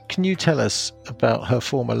 What can you tell us about her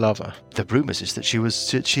former lover? The rumours is that she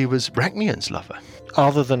was Rachnian's lover.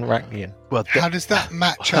 Other than Rachnian? Well, how does that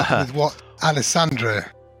match up with what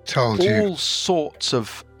Alessandra told you? All sorts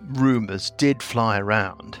of rumours did fly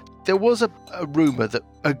around. There was a rumour that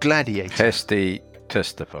a gladiator... Hesty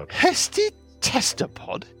Testapod. Hesty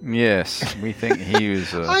Testapod? Yes, we think he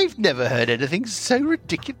was... I've never heard anything so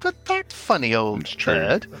ridiculous, but that funny old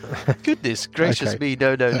bird. Goodness gracious me,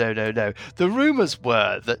 no. The rumours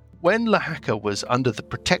were that when Lahaka was under the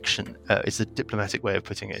protection, is the diplomatic way of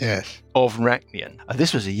putting it, of Rachnian,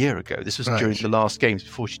 this was a year ago, this was during the last games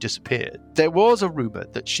before she disappeared, there was a rumour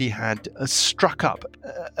that she had struck up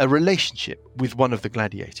a relationship with one of the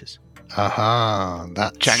gladiators. Aha,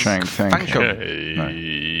 that's Fankum.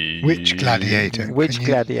 Which gladiator?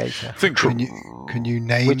 Gladiator? Can you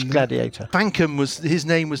name... Which gladiator? Fankum his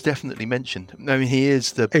name was definitely mentioned. I mean, he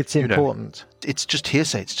is the... It's important. It's just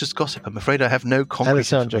hearsay. It's just gossip. I'm afraid I have no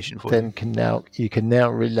concrete information for you. Then you can now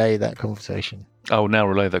relay that conversation. I will now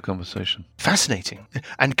relay that conversation. Fascinating.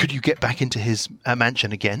 And could you get back into his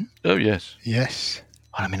mansion again? Oh, yes. Yes.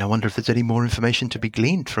 Well, I mean, I wonder if there's any more information to be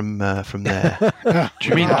gleaned from there. Do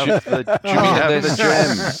you mean the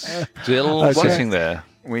gem still sitting there?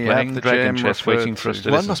 We playing have the the dragon gem chess, waiting for us to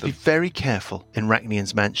One listen must to be very careful in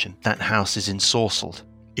Rachnian's mansion. That house is ensorcelled.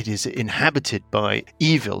 It is inhabited by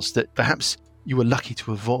evils that perhaps you were lucky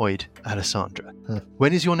to avoid, Alessandra.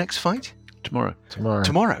 When is your next fight? Tomorrow.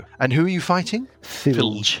 And who are you fighting?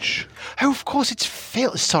 Filge. Oh, of course, it's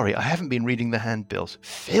Filge. Sorry, I haven't been reading the handbills.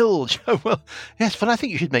 Filge. Oh, well, yes, but I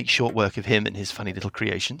think you should make short work of him and his funny little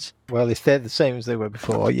creations. Well, if they're the same as they were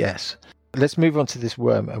before, yes. Let's move on to this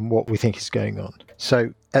worm and what we think is going on.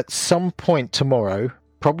 So, at some point tomorrow,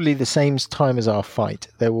 probably the same time as our fight,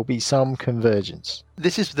 there will be some convergence.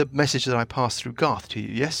 This is the message that I passed through Garth to you,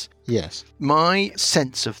 yes? Yes. My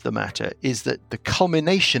sense of the matter is that the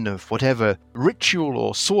culmination of whatever ritual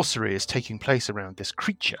or sorcery is taking place around this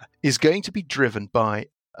creature is going to be driven by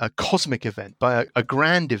a cosmic event, by a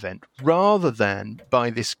grand event, rather than by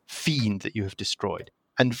this fiend that you have destroyed.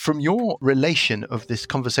 And from your relation of this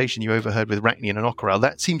conversation you overheard with Rachnian and Orrery,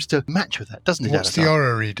 that seems to match with that, doesn't it? What's the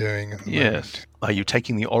Orrery doing at the moment? Are you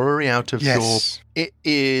taking the Orrery out of your... It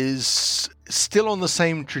is still on the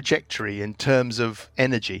same trajectory in terms of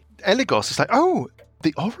energy. Elagos is like, oh,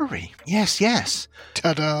 the Orrery. Yes.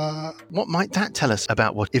 Ta-da! What might that tell us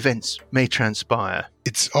about what events may transpire?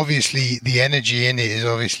 It's obviously, the energy in it is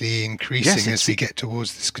obviously increasing as we get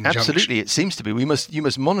towards this conjunction. Absolutely, it seems to be. You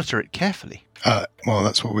must monitor it carefully. Well,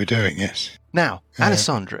 that's what we're doing, yes. Now,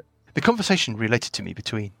 Alessandra, the conversation related to me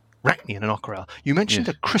between Rachnian and Orrery, you mentioned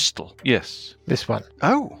a crystal. Yes. This one.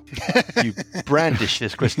 Oh, you brandish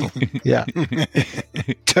this crystal. Yeah.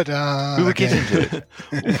 Ta-da! We were getting to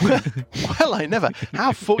it. Well, I never.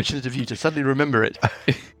 How fortunate of you to suddenly remember it.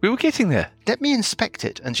 We were getting there. Let me inspect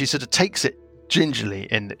it. And she sort of takes it gingerly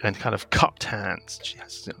in kind of cupped hands. She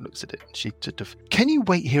looks at it. And she sort of, can you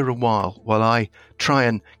wait here a while I try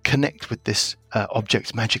and connect with this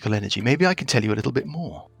object's magical energy? Maybe I can tell you a little bit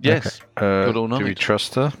more. Yes. Okay. Good all knowledge. Do we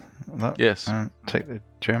trust her? Yes. Take the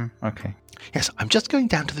gem? Okay. Yes, I'm just going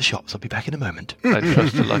down to the shops. I'll be back in a moment. I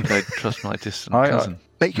trust her like I trust my distant cousin.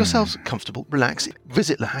 Make yourselves comfortable, relax,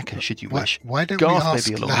 visit Lahaka should you wish. Why don't Garth we ask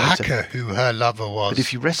may be along Lahaka later. who her lover was? But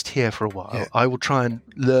if you rest here for a while, I will try and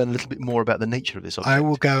learn a little bit more about the nature of this object. I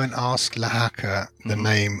will go and ask Lahaka the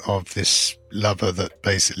name of this lover that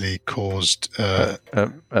basically caused... a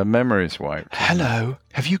memory's wiped. Hello,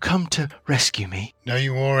 have you come to rescue me? No,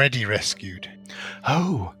 you already rescued.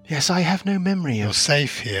 Oh, yes, I have no memory You're of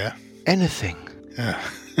safe here. anything.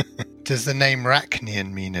 Does the name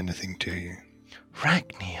Rachnian mean anything to you?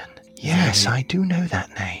 Rachnian. Yes, I do know that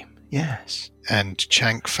name. Yes. And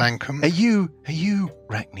Chank Fankum? Are you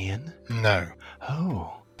Rachnian? No.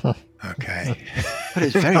 Oh. Okay. But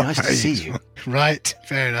it's very nice to see you. Right,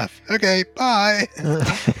 fair enough. Okay, bye.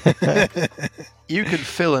 You can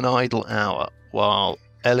fill an idle hour while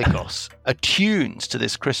Elagos attunes to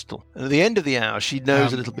this crystal. And at the end of the hour, she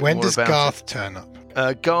knows a little bit more about it. When does Garth turn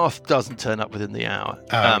up? Garth doesn't turn up within the hour.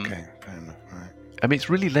 Okay, fair enough. Right. I mean, it's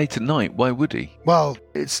really late at night. Why would he? Well,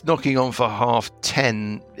 it's knocking on for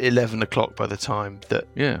 10:30, 11 o'clock by the time that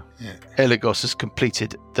Elagos has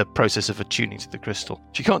completed the process of attuning to the crystal.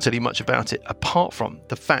 She can't tell you much about it apart from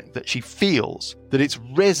the fact that she feels that it's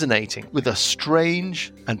resonating with a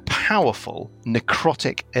strange and powerful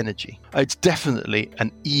necrotic energy. It's definitely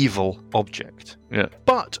an evil object. Yeah.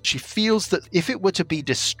 But she feels that if it were to be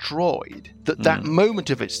destroyed, that moment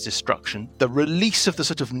of its destruction, the release of the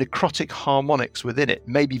sort of necrotic harmonics within it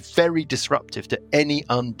may be very disruptive to any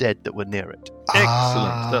undead that were near it.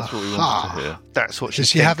 Excellent. That's what we wanted to hear. That's what she Does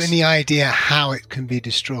she have any idea how it can be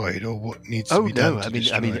destroyed or what needs to be done? I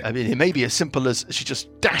mean, it may be as simple as she just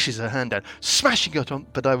dashes her hand down, smashing it on.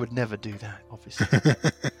 But I would never do that, obviously.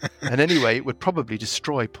 And anyway, it would probably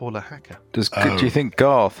destroy Paula Hacker. Do you think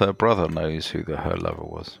Garth, her brother, knows who her lover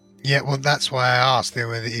was? Yeah, well, that's why I asked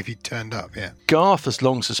whether if he turned up. Yeah. Garth has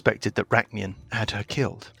long suspected that Rachnian had her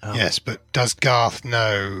killed. Yes, but does Garth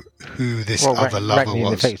know who this other lover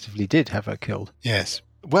Rachnian was? Effectively did have her killed. Yes.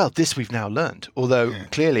 Well, this we've now learned, although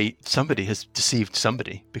clearly somebody has deceived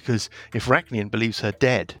somebody, because if Rachnian believes her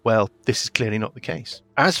dead, well, this is clearly not the case.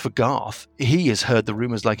 As for Garth, he has heard the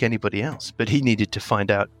rumours like anybody else, but he needed to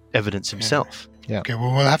find out evidence himself. Yeah. Okay,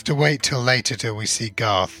 well, we'll have to wait till later till we see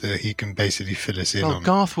Garth. He can basically fill us in on...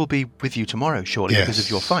 Garth will be with you tomorrow, surely, because of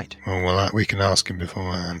your fight. Well, we can ask him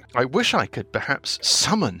beforehand. I wish I could perhaps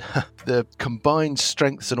summon the combined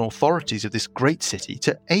strengths and authorities of this great city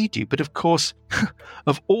to aid you, but of course,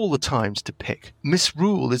 of all the times to pick,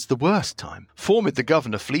 misrule is the worst time. Formid the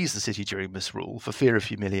governor flees the city during misrule for fear of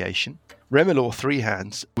humiliation. Remilor Three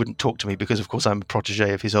Hands wouldn't talk to me because, of course, I'm a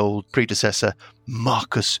protege of his old predecessor,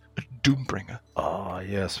 Marcus Doombringer. Ah,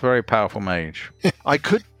 yes, very powerful mage. I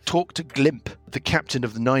could talk to Glimp, the captain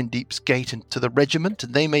of the Nine Deeps Gate, and to the regiment,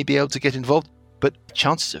 and they may be able to get involved. But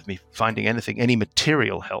chances of me finding any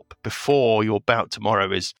material help before your bout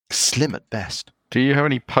tomorrow is slim at best. Do you have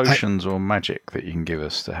any potions or magic that you can give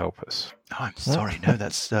us to help us? Oh, I'm sorry, no,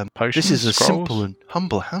 that's... Potions, this is a scrolls? simple and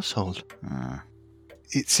humble household.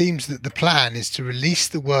 It seems that the plan is to release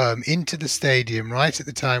the worm into the stadium right at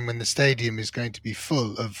the time when the stadium is going to be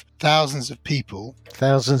full of thousands of people.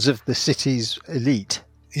 Thousands of the city's elite.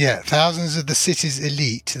 Yeah, thousands of the city's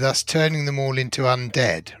elite, thus turning them all into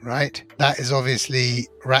undead, right? That is obviously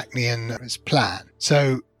Rachnian's plan.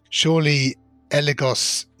 So surely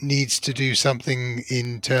Elagos needs to do something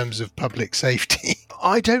in terms of public safety.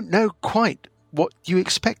 I don't know quite what you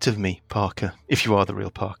expect of me, Parker, if you are the real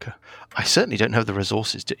Parker. I certainly don't have the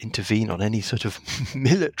resources to intervene on any sort of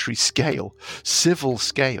military scale, civil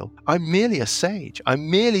scale. I'm merely a sage. I'm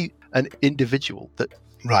merely an individual that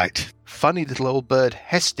Right. Funny little old bird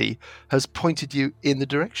Hesty has pointed you in the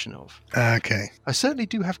direction of. Okay. I certainly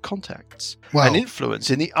do have contacts Well, and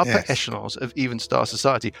influence in the upper echelons of Even Star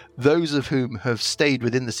society, those of whom have stayed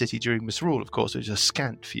within the city during misrule, of course, which is a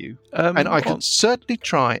scant few. And I can certainly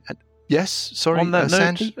try and... Yes, sorry, on that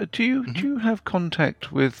note, Sandy? do you have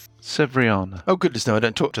contact with Severiana? Oh, goodness, no, I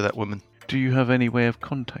don't talk to that woman. Do you have any way of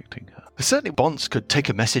contacting her? Certainly Bonds could take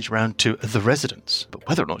a message round to the residents, but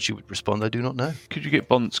whether or not she would respond, I do not know. Could you get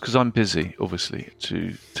Bonds, because I'm busy, obviously,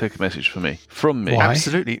 to take a message from me? Why?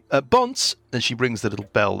 Absolutely. Bonds, and she rings the little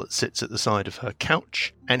bell that sits at the side of her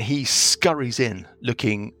couch, and he scurries in,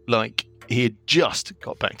 looking like he had just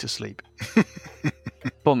got back to sleep.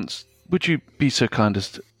 Bonds, would you be so kind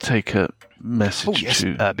as to take a message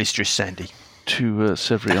to Mistress Sandy? To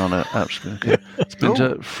Severiana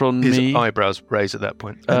Splinter from His me. Eyebrows raise at that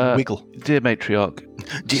point. Wiggle. Dear Matriarch.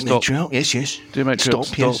 Dear Matriarch, yes. Dear Matriarch,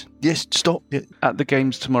 stop. Yes, stop. Yeah. At the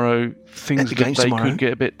games tomorrow, things could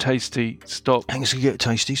get a bit tasty. Stop. Things could get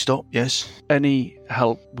tasty. Stop. Yes. Any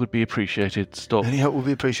help would be appreciated. Stop. Any help would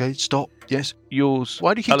be appreciated. Stop. Yes. Yours.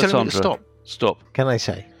 Why do you keep telling me to stop? Stop. Can I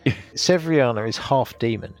say? Severiana is half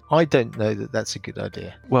demon. I don't know that that's a good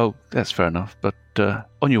idea. Well, that's fair enough, but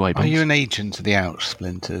on your way, Bonds. Are you an agent of the Ouch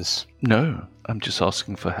Splinters? No, I'm just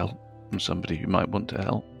asking for help from somebody who might want to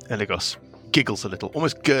help. Eligos giggles a little,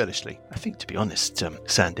 almost girlishly. I think, to be honest,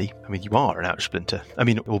 Sandy, I mean, you are an Ouch Splinter. I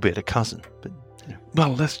mean, albeit a cousin, but... You know.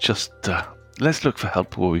 Well, let's look for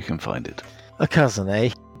help where we can find it. A cousin, eh?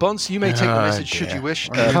 Bonds, you may take the message should you wish.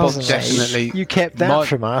 Cousin, definitely. You kept that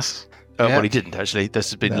from us. Well, he didn't actually.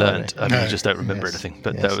 This has been learned. I mean, I just don't remember anything.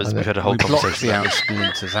 But we've had a whole conversation. We blocked the Ouch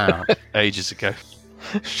Splinters out ages ago,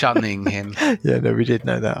 shunning him. Yeah, no, we did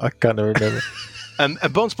know that. I kind of remember. And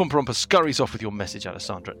Bonds Pomperompa scurries off with your message,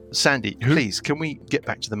 Alessandra. Sandy, please, can we get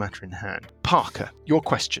back to the matter in hand? Parker, your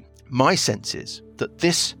question. My sense is that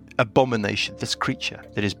this abomination, this creature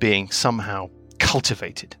that is being somehow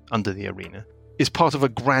cultivated under the arena, is part of a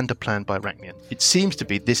grander plan by Rachnian. It seems to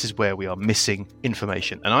be this is where we are missing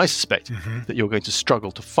information, and I suspect that you're going to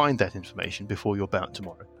struggle to find that information before your bout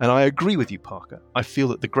tomorrow. And I agree with you, Parker. I feel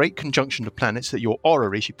that the great conjunction of planets that your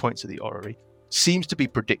Orrery, she points at the Orrery, seems to be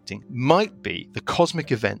predicting might be the cosmic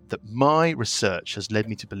event that my research has led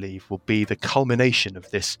me to believe will be the culmination of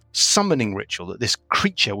this summoning ritual, that this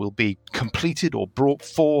creature will be completed or brought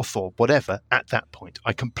forth or whatever at that point.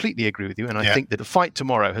 I completely agree with you, and I think that the fight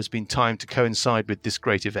tomorrow has been timed to coincide with this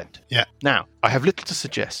great event. Yeah. Now, I have little to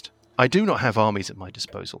suggest. I do not have armies at my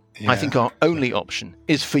disposal. I think our only option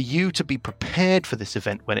is for you to be prepared for this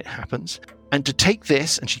event when it happens, and to take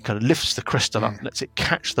this, and she kind of lifts the crystal up, lets it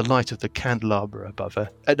catch the light of the candelabra above her,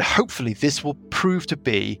 and hopefully this will prove to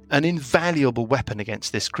be an invaluable weapon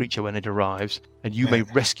against this creature when it arrives, and you may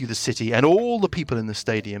rescue the city and all the people in the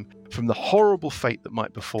stadium from the horrible fate that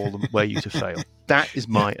might befall them were you to fail. That is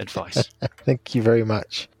my advice. Thank you very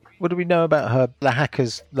much. What do we know about her, the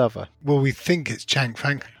hacker's lover? Well, we think it's Chang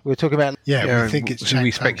Fankum. We're talking about... Yeah, we think it's Chang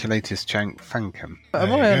we Fankum. speculate is Chang Fankum.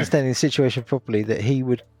 Am I understanding the situation properly that he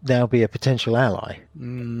would now be a potential ally?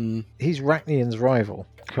 He's Rachnian's rival,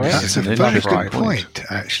 correct? That's a very good point,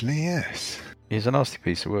 actually, yes. He's a nasty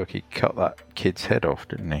piece of work. He cut that kid's head off,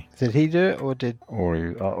 didn't he? Did he do it, or did...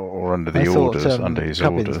 Or under the orders, under his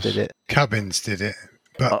Cubbins orders. did it. Cubbins did it,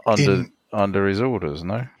 but under his orders,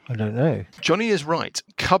 no? I don't know. Johnny is right.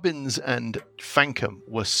 Cubbins and Fankum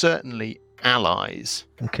were certainly allies.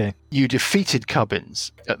 Okay. You defeated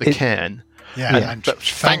Cubbins at the cairn. And but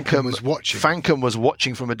Fankum was watching. Fankum was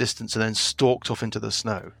watching from a distance and then stalked off into the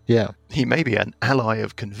snow. Yeah. He may be an ally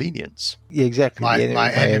of convenience. Yeah, exactly.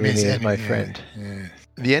 My enemy's is my friend. Yeah.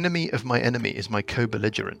 The enemy of my enemy is my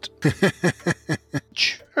co-belligerent.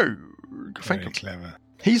 Fankum. Very clever.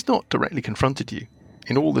 He's not directly confronted you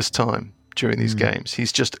in all this time during these games.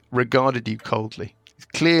 He's just regarded you coldly. He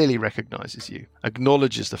clearly recognises you,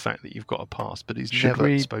 acknowledges the fact that you've got a past, but he's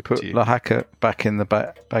never spoken to you. Should we put the hacker back in the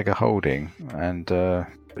bag of holding and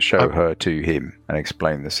show her to him and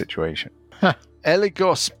explain the situation?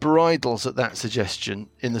 Eligos bridles at that suggestion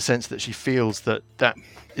in the sense that she feels that that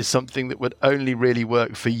is something that would only really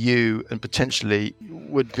work for you and potentially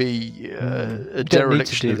would be a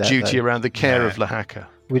dereliction of duty around the care of Lahaka.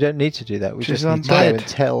 We don't need to do that. We She's just need to go and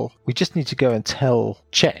tell. We just need to go and tell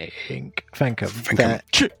Fankum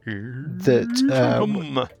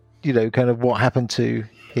that kind of what happened to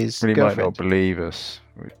his He girlfriend. might not believe us.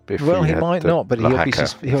 Well, he might not, but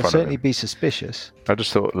he'll certainly be suspicious. I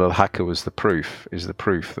just thought the hacker was the proof. Is the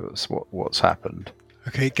proof that's what's happened.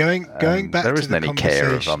 Okay, going back. There to isn't the any care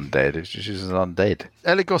of conversation. undead. It's just she's undead.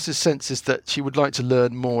 Eligos' sense is that she would like to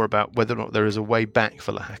learn more about whether or not there is a way back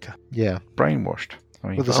for Lahaka. Yeah. Brainwashed. I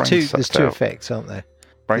mean, Well, there's two effects, aren't there?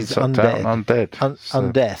 brain sucked out and undead.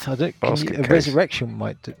 Undeath. I don't. A resurrection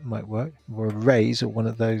might work, or a raise, or one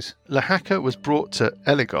of those. Lahaka was brought to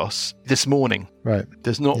Eligos this morning. Right.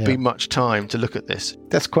 There's not been much time to look at this.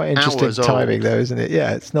 That's quite interesting timing, though, isn't it?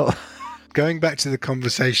 Yeah, it's not. Going back to the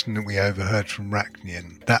conversation that we overheard from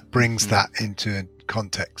Rachnian, that brings that into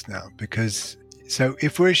context now, because so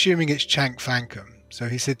if we're assuming it's Chank Fankum, so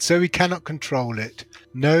he said, so we cannot control it.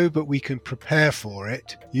 No, but we can prepare for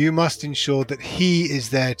it. You must ensure that he is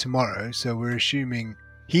there tomorrow. So we're assuming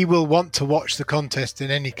he will want to watch the contest in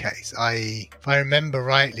any case, i.e., if I remember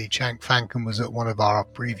rightly, Chank Fankum was at one of our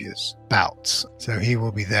previous bouts, so he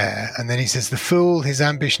will be there. And then he says, the fool, his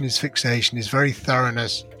ambition, his fixation, his very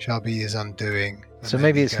thoroughness shall be his undoing. And so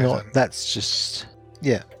maybe it's not, that's just...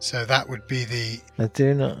 Yeah. So that would be the... I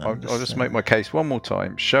do not I'll just make my case one more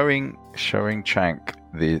time. Showing Chank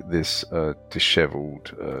this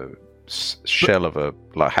dishevelled shell of a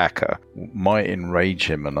Lahaka might enrage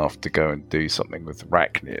him enough to go and do something with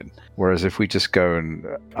Rachnian. Whereas if we just go and,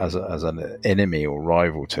 as an enemy or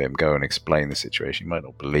rival to him, go and explain the situation, he might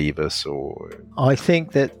not believe us, or I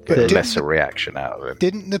think that get a lesser reaction out of him.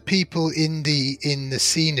 Didn't the people in the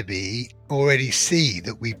Cenobee already see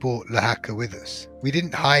that we brought Lahaka with us? We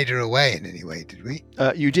didn't hide her away in any way, did we?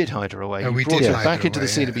 You did hide her away. Oh, you brought her back into the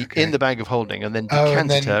Cenobee in the bag of holding, and then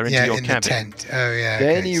decanted her into your in cabin. The tent. Oh, yeah.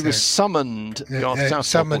 Then you summoned Garth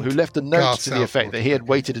Southport, who left a note to the effect that he had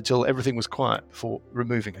waited until everything was quiet before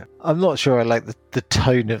removing her. I'm not sure I like the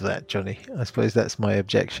tone of that, Johnny. I suppose that's my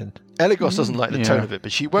objection. Eligos doesn't like the tone of it,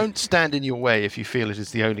 but she won't stand in your way if you feel it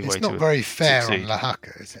is the only way to It's not very fair succeed. on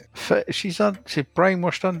Lahaka, is it? She's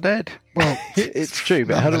brainwashed undead. Well, it's true,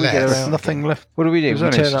 but how do we get around? There's nothing left. What do we do? There's We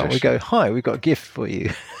only turn up and we go, hi, we've got a gift for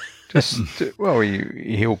you.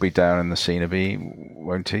 He'll be down in the Cenobee,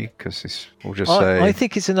 won't he? Because we'll just say... I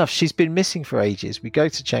think it's enough. She's been missing for ages. We go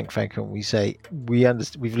to Chank Fankum and we say,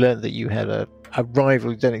 we've learned that you had a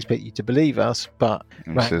rival who don't expect you to believe us, but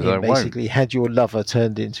Rachnian basically had your lover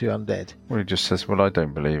turned into undead. Well, he just says, well, I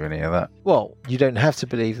don't believe any of that. Well, you don't have to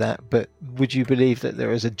believe that, but would you believe that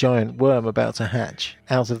there is a giant worm about to hatch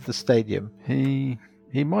out of the stadium?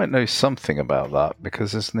 He might know something about that,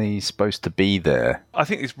 because isn't he supposed to be there? I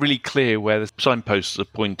think it's really clear where the signposts are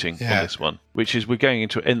pointing on this one, which is we're going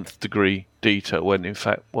into nth degree detail when in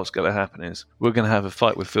fact what's going to happen is we're going to have a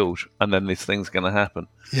fight with Filge and then this thing's going to happen.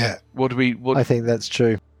 Yeah. I think that's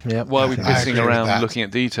true. Yeah. Why are we pissing around looking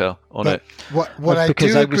at detail on it?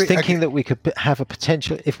 Because I was thinking that we could have a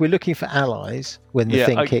potential, if we're looking for allies when the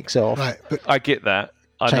thing kicks off. Right, but I get that.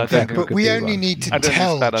 But we only need to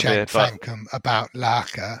tell Chank Fankum about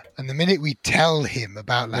Lahaka, and the minute we tell him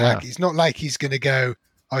about Lahaka, it's not like he's going to go,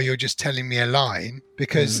 oh, you're just telling me a line,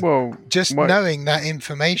 because knowing that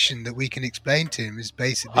information that we can explain to him is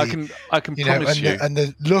basically... I can promise you. And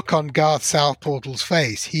the look on Garth Southportal's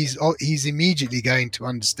face, he's immediately going to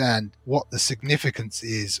understand what the significance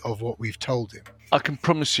is of what we've told him. I can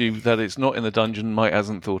promise you that it's not in the dungeon. Mike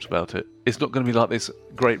hasn't thought about it. It's not going to be like this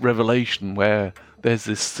great revelation where there's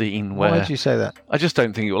this scene where... Why did you say that? I just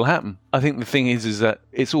don't think it will happen. I think the thing is that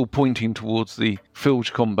it's all pointing towards the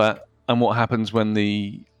Filge combat and what happens when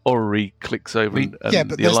the Orrery clicks over and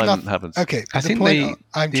the alignment happens. Okay, I think the point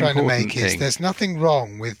I'm trying to make is there's nothing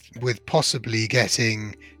wrong with possibly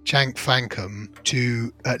getting Chank Fankum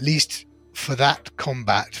to at least... for that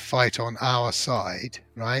combat fight on our side,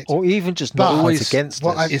 right? Or even just not fight against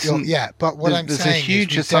us. But what I'm saying is a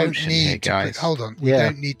huge assumption here, guys. Hold on, we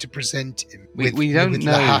don't need to present him. We don't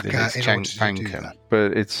know that it's Chank Fankum,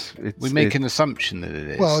 but it's we make an assumption that it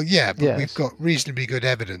is. Well, yeah, but we've got reasonably good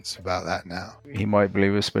evidence about that now. He might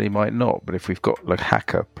believe us, but he might not. But if we've got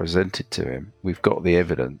Lahaka presented to him, we've got the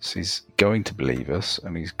evidence. He's going to believe us,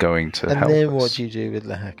 and he's going to help us. And then what do you do with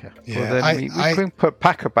Lahaka? Yeah, well, then we can put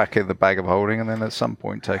Packer back in the bag of holding, and then at some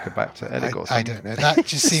point take her back to Eligos. I don't know. That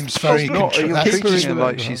just seems very... You're treating her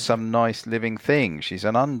like she's some nice living thing. She's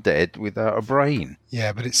an undead without a brain.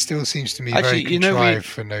 Yeah, but it still seems to me very contrived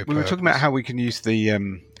for no purpose. We were talking about how we can use the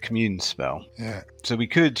commune spell. Yeah. So we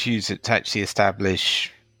could use it to actually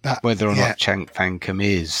establish whether or not Chank Fankum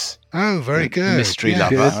is very good. Mystery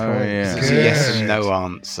lover. It's a yes and no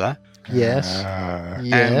answer. Yes.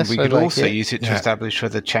 And we could also use it to establish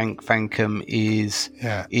whether Chank Fankum is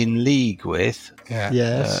in league with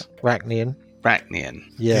Rachnian.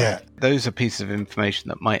 Yeah. Those are pieces of information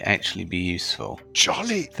that might actually be useful.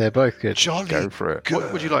 Jolly. They're both good. Jolly. Go for it.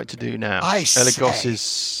 What would you like to do now? Eligos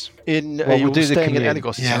is in... we'll do the commune. At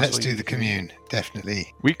Eligos' house. let's do the commune.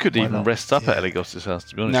 Definitely. We could even rest up at Eligos' house,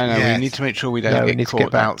 to be honest. No, we need to make sure we don't get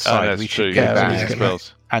caught outside. We should go back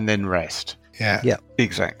and then rest. Yeah.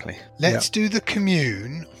 Exactly. Let's do the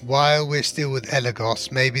commune while we're still with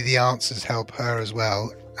Eligos. Maybe the answers help her as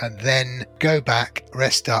well. and then go back,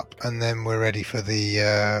 rest up, and then we're ready for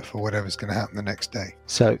the for whatever's going to happen the next day.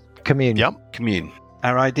 So, commune. Yep. Commune.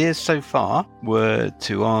 Our ideas so far were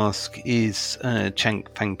to ask, is Chank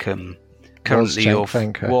Fankum currently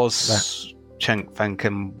was Chank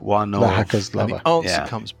Fankum one of the hacker's And lover? the answer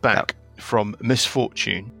comes back from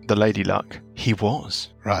Misfortune, the Lady Luck. He was.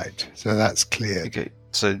 Right, so that's clear. Okay,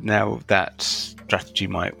 so now that strategy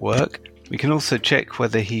might work. We can also check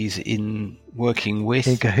whether he's working with...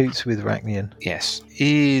 In cahoots with Rachnian. Yes.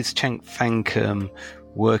 Is Chank Fankum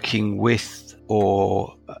working with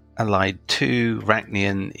or allied to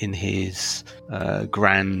Rachnian in his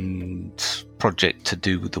grand project to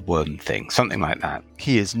do with the worm thing? Something like that.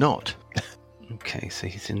 He is not. Okay, so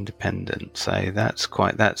he's independent. So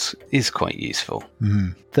is quite useful.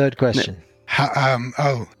 Third question.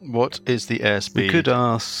 What is the airspeed? We could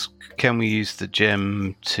ask, can we use the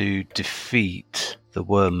gem to defeat the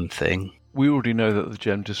worm thing? We already know that the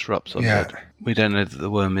gem disrupts undead. We don't know that the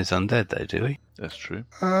worm is undead, though, do we? That's true.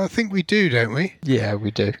 I think we do, don't we? Yeah,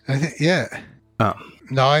 we do. Yeah. Oh.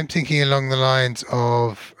 No, I'm thinking along the lines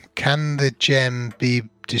of, can the gem be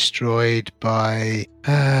destroyed by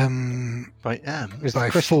By M? Is by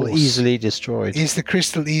the crystal force? easily destroyed? Is the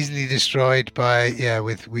crystal easily destroyed by I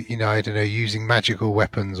don't know, using magical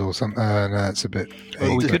weapons or something? No, that's a bit.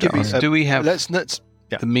 Well, we could ask, do we have Let's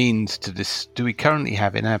the means to do we currently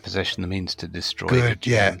have in our possession the means to destroy the good.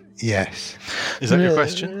 Yeah. gem? Yes. Is that your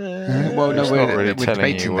question? Well, no, It's we're not really telling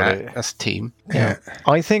debating you what that. it- That's team. Yeah.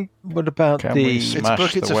 I think. What about Can we the? smash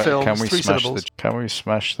book, it's the a film, Can we it's 3 smash syllables. Can we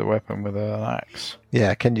smash the weapon with an axe?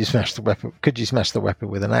 Yeah, can you smash the weapon? Could you smash the weapon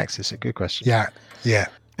with an axe? It's a good question. Yeah. Yeah.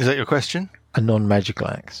 Is that your question? A non-magical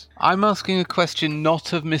axe. I'm asking a question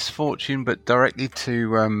not of Misfortune, but directly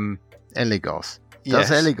to Eligos.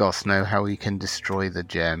 Does Yes. Eligos know how he can destroy the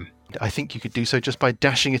gem? I think you could do so just by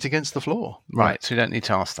dashing it against the floor. Right, so you don't need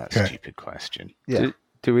to ask that Okay. stupid question. Yeah.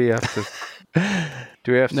 Do we have to?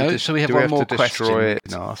 Do we have to? No, so we have one more to question destroy we it?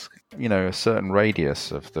 can ask. A certain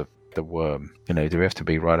radius of the worm. Do we have to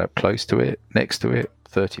be right up close to it, next to it,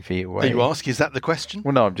 30 feet away? You ask, is that the question?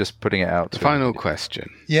 Well, no, I'm just putting it out. The final question.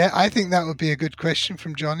 Yeah, I think that would be a good question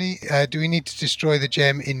from Johnny. Do we need to destroy the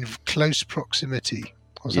gem in close proximity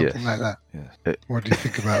or something like that? Yeah. What do you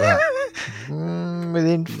think about that?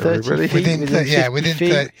 Within 30 really?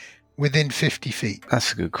 feet. Within 50 feet.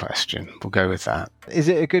 That's a good question. We'll go with that. Is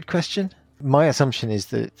it a good question? My assumption is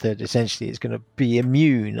that essentially it's going to be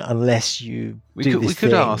immune unless you We do could, this we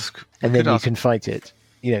could thing, ask. and we then could you ask, can fight it.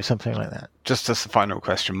 Something like that. just as the final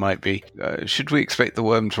question might be, should we expect the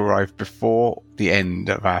worm to arrive before the end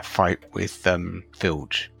of our fight with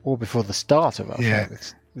Filge? Or before the start of our Yeah.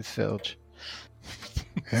 fight with Filge.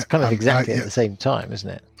 It's kind of exactly at the same time, isn't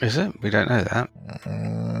it? Is it? We don't know that.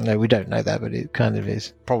 No, we don't know that, but it kind of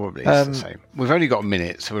is. Probably it's the same. We've only got a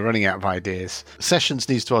minute, so we're running out of ideas. Sessions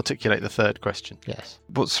needs to articulate the third question. Yes.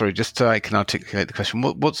 Just so I can articulate the question,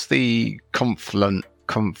 what's the confluent...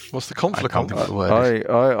 What's the I can't conflict? think of the word.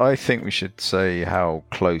 I think we should say how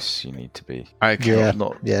close you need to be. Okay. Yeah.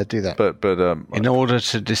 Not, Yeah, do that. but In order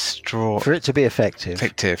to destroy... For it to be effective.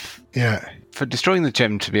 Effective. Yeah. For destroying the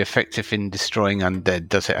gem to be effective in destroying undead,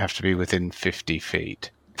 does it have to be within 50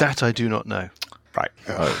 feet? That I do not know. Right.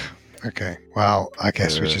 Okay. Well, I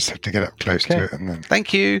guess we just have to get up close to it and then.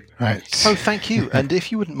 Thank you. Right. Oh, thank you. And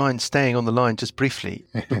if you wouldn't mind staying on the line just briefly,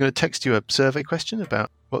 we're going to text you a survey question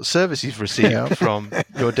about what service you've received from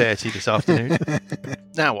your deity this afternoon.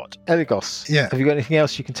 Now what? Eligos. Yeah. Have you got anything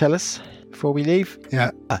else you can tell us before we leave?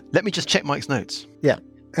 Yeah. Let me just check Mike's notes. Yeah.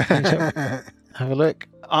 Have a look.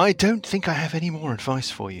 I don't think I have any more advice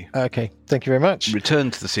for you. Okay. Thank you very much.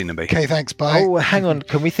 Return to the Cenobite. Okay, thanks. Bye. Oh, hang on.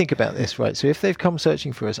 Can we think about this? Right. So if they've come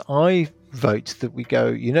searching for us, I vote that we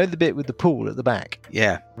go, the bit with the pool at the back.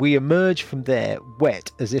 Yeah. We emerge from there wet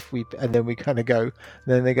as if and then we kind of go, and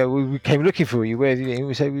then they go, well, we came looking for you. Where have you been?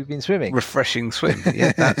 We say we've been swimming. Refreshing swim.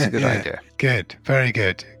 Yeah, that's a good idea. Good. Very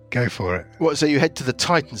good. Go for it. What? So you head to the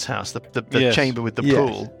Titan's house, the Yes. chamber with the Yes.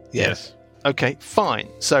 pool? Yes. Okay, fine.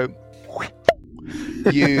 So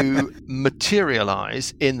you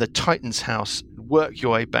materialize in the Titan's house, work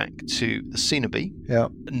your way back to the Cenobite. Yeah.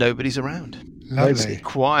 Nobody's around. Lovely.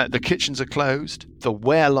 Quiet. The kitchens are closed. The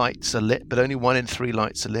ware lights are lit, but only 1 in 3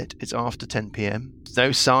 lights are lit. It's after 10 p.m. There's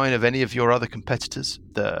no sign of any of your other competitors.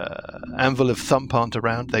 The Anvil of Thump aren't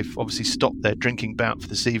around. They've obviously stopped their drinking bout for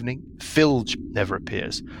this evening. Filge never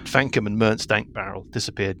appears. Fankum and Mern's Dank Barrel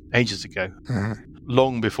disappeared ages ago.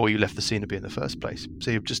 Long before you left the Cenobite in the first place.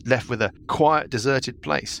 So you're just left with a quiet, deserted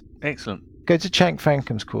place. Excellent. Go to Chank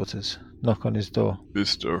Fankum's quarters. Knock on his door.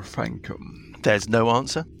 Mr. Fankum. There's no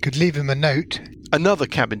answer. Could leave him a note. Another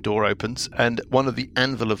cabin door opens, and one of the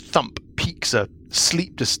Anvil of Thump peek sticks a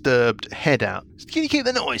sleep-disturbed head out. Can you keep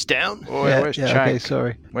the noise down? Where's Chang? Okay,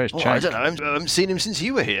 sorry. Where's Chang? I don't know. I haven't seen him since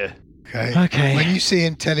you were here. Okay. When you see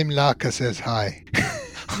him, tell him Laka says hi.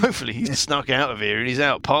 Hopefully he's snuck out of here and he's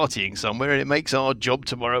out partying somewhere, and it makes our job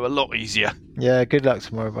tomorrow a lot easier. Yeah, good luck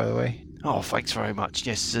tomorrow, by the way. Oh, thanks very much.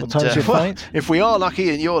 Yes. What time's your fight? If we are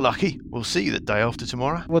lucky and you're lucky, we'll see you the day after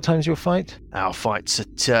tomorrow. What time's your fight? Our fight's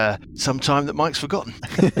at some time that Mike's forgotten.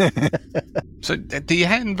 So the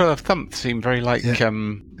Handful of Thump seem very like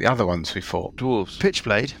the other ones we fought. Dwarves.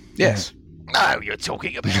 Pitchblade? Yes. No, you're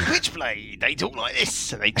talking about Pitchblade. They talk like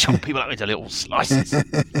this, and they chop people up into little slices.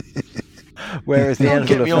 Whereas the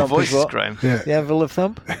Anvil of Thump voices, is what? Graham. Yeah. The Anvil of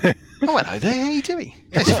Thump? Oh, hello there. How are you doing?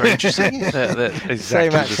 That's very interesting. They're exactly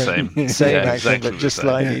the same. Same accent, but just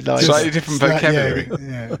slightly different vocabulary.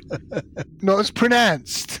 Yeah. Not as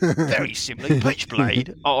pronounced. Very similar.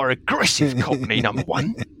 Pitchblade are aggressive Cockney number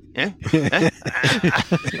one. Yeah.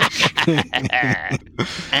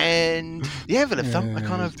 And the Anvil of Thump are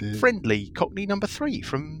kind of friendly Cockney number 3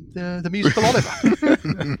 from the musical Oliver.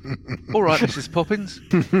 All right, Mrs. Poppins.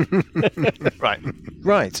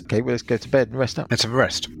 Right. Okay, well, let's go to bed and rest up. Let's have a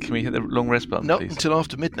rest. Can we hit the long rest button, Not please? until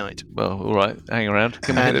after midnight. Well, all right. Hang around.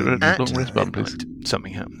 Can we hit the long rest button, please?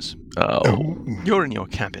 Something happens. Oh. You're in your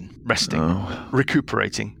cabin, resting,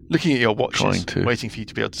 recuperating, looking at your watches, waiting for you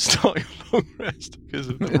to be able to start your long rest, because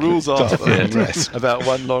the rules are about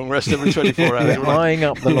one long rest every 24 hours. We're eyeing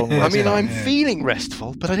up the long rest. I mean, I'm feeling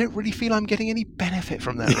restful, but I don't really feel I'm getting any benefit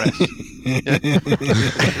from that rest.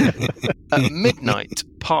 At midnight,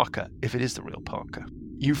 Parker, if it is the real Parker,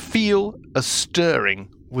 you feel a stirring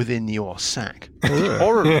within your sack.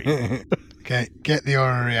 Orrery. Okay, get the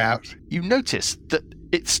orrery out. You notice that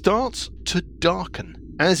it starts to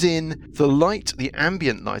darken, as in the light, the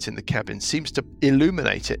ambient light in the cabin seems to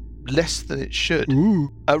illuminate it less than it should.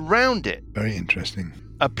 Ooh. Around it, Very interesting.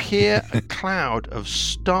 appear a cloud of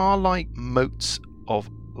star-like motes of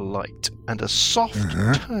light, and a soft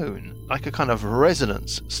tone, like a kind of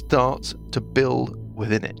resonance, starts to build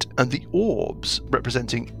within it. And the orbs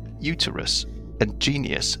representing Uterus and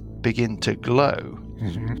Genius begin to glow.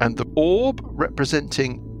 And the orb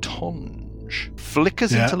representing Tonge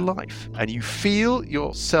flickers into life, and you feel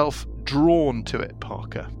yourself drawn to it,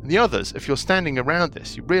 Parker. And the others, if you're standing around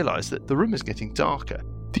this, you realise that the room is getting darker.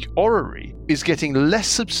 The orrery is getting less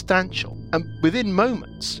substantial, and within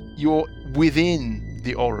moments, you're within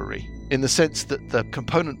the orrery, in the sense that the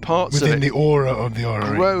component parts within of it the aura of the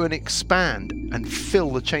orrery grow and expand and fill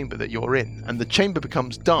the chamber that you're in. And the chamber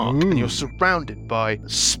becomes dark, and you're surrounded by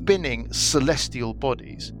spinning celestial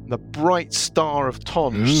bodies. The bright star of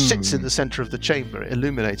Tonge sits in the centre of the chamber,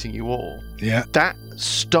 illuminating you all. Yeah. That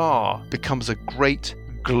star becomes a great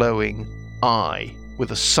glowing eye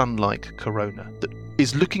with a sun-like corona that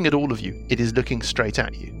is looking at all of you. It is looking straight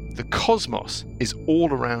at you. The cosmos is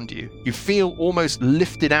all around you. You feel almost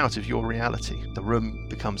lifted out of your reality. The room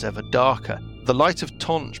becomes ever darker. The light of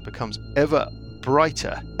Tonge becomes ever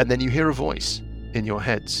brighter. And then you hear a voice in your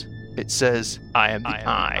heads. It says, I am the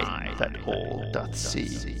eye that all doth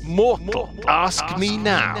see. Mortal, ask me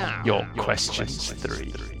now your questions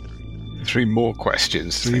 3. 3 more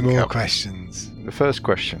questions. 3 more questions. The first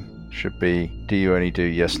question should be, do you only do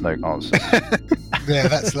yes/no answers? Yeah,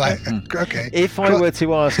 that's like, okay. If I were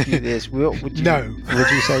to ask you this, what would you,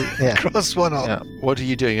 would you say? Yeah. Cross one off. Yeah. What are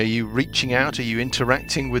you doing? Are you reaching out? Are you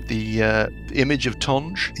interacting with the image of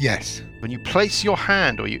Tonge? Yes. When you place your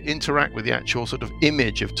hand or you interact with the actual sort of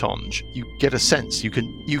image of Tonge, you get a sense. You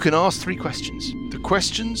can ask 3 questions. The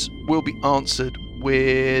questions will be answered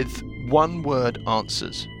with one-word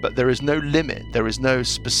answers, but there is no limit. There is no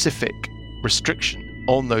specific restriction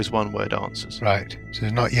on those one-word answers. Right. So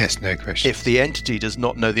not yes/no questions. If the entity does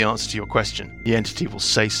not know the answer to your question, the entity will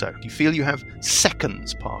say so. You feel you have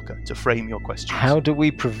seconds, Parker, to frame your questions. How do we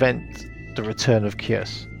prevent the return of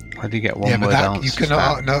Kios? How do you get one-word answers? You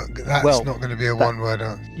cannot. No, that's not going to be a one-word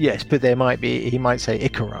answer. Yes, but there might be. He might say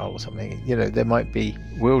Ikara or something. You know, there might be.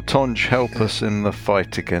 Will Tonge help us in the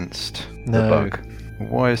fight against the bug?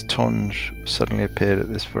 Why has Tonge suddenly appeared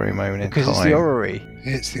at this very moment in time? Because it's the orrery.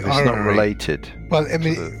 It's the It's orrery. not related. Well, I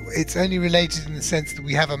mean, it's only related in the sense that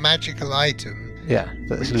we have a magical item. Yeah,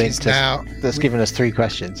 that's which linked is now. That's given us 3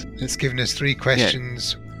 questions. It's given us 3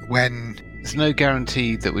 questions when. There's no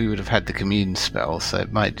guarantee that we would have had the commune spell, so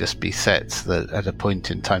it might just be set that at a point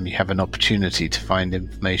in time you have an opportunity to find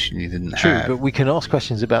information you didn't True, have. but we can ask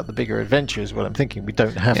questions about the bigger adventure is what I'm thinking. We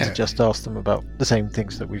don't have to just ask them about the same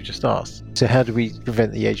things that we've just asked. So how do we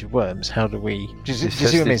prevent the Age of Worms? How do we... Do you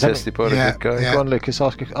see what I mean? Tested by the good guy. Go on, Lucas,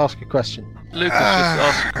 ask a question. Lucas, just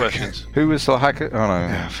ask questions. Who was the hacker? Oh,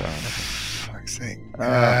 no. Fuck's sake.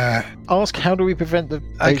 Ask how do we prevent the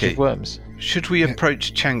Age of Worms? Should we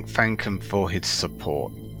approach Chank Fankum for his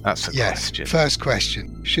support? That's a question. First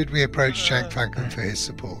question. Should we approach Chank Fankum for his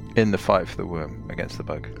support? In the fight for the worm against the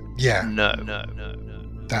bug? Yeah. No.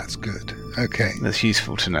 That's good. Okay. That's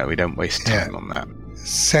useful to know. We don't waste time on that.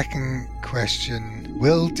 Second question.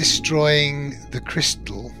 Will destroying the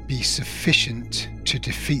crystal be sufficient to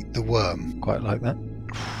defeat the worm? Quite like that.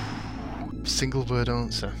 Single word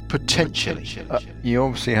answer. Potentially. You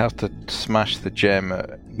obviously have to smash the gem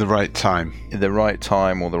at the right time. The right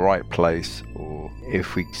time or the right place, or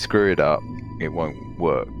if we screw it up, it won't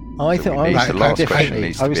work. I was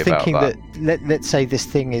thinking that. Let's say this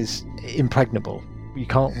thing is impregnable. We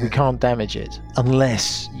can't damage it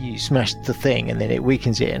unless you smash the thing and then it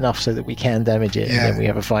weakens it enough so that we can damage it and then we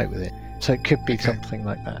have a fight with it. So it could be something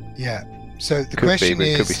like that. Yeah. So the question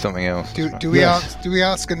is, could be something else. Do we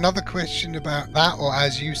ask another question about that, or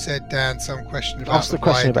as you said, Dan, some question about ask the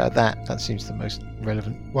question about that? That seems the most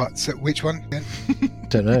relevant. What? So which one?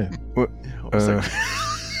 Don't know.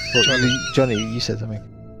 Johnny, you said something.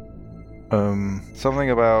 Something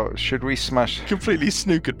about should we smash? Completely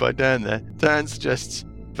snookered by Dan there. Dan suggests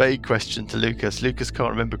vague question to Lucas. Lucas can't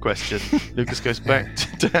remember question. Lucas goes back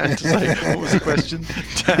to Dan to say, what was the question?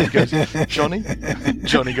 Dan goes, Johnny?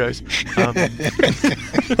 Johnny goes,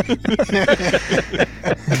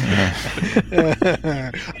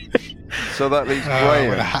 So that leaves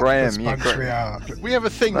Graham. We have a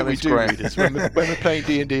thing that we do, readers, when we're playing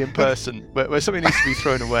D&D in person, where something needs to be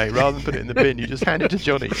thrown away. Rather than put it in the bin, you just hand it to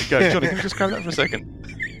Johnny and go, Johnny, can you just grab that for a second?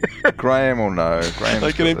 Graham will know.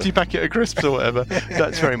 Like an empty packet of crisps or whatever.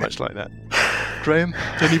 That's very much like that. Graham,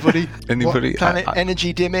 anybody? What, planet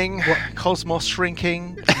energy dimming? What, cosmos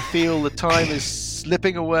shrinking? You feel the time is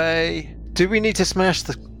slipping away? Do we need to smash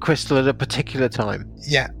the crystal at a particular time?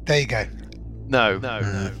 Yeah, there you go. No.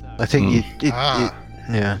 I think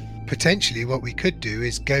yeah. Potentially what we could do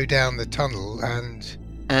is go down the tunnel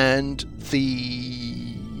and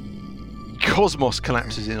the cosmos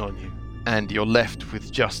collapses in on you and you're left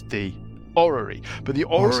with just the Orrery. But the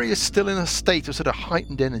Orrery is still in a state of sort of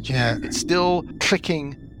heightened energy. Yeah. It's still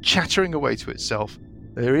clicking, chattering away to itself.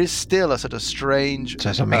 There is still a sort of strange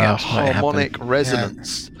harmonic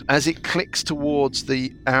resonance as it clicks towards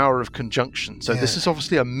the hour of conjunction. So this is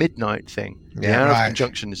obviously a midnight thing. The hour of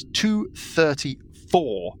conjunction is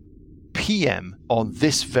 2:34 p.m. on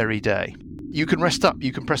this very day. You can rest up.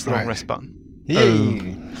 You can press the long rest button.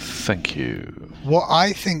 Thank you. What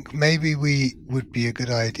I think maybe would be a good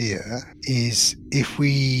idea is if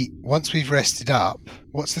once we've rested up,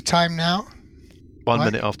 what's the time now? 1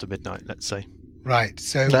 minute after midnight, let's say. Right,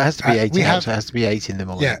 so that has to be 8 hours. It has to be 8 in the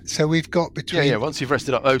morning. Yeah, so we've got between... Yeah, once you've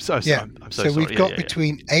rested up... I'm so sorry. So we've got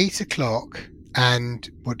between 8 o'clock and,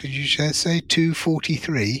 what did you say,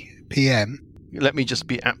 2:43 p.m. Let me just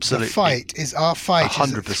be absolutely... Our fight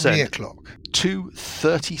 100%. is at 3 o'clock.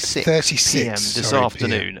 2:36 p.m. this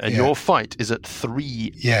afternoon, and your fight is at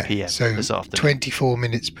 3 p.m. this afternoon. 24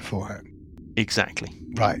 minutes beforehand. Exactly.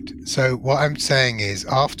 Right, so what I'm saying is,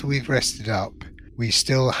 after we've rested up, we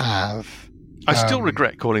still have... I still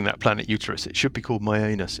regret calling that planet Uterus. It should be called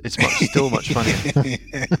Myanus. It's still much funnier. I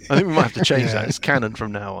think we might have to change that. It's canon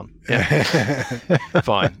from now on. Yeah.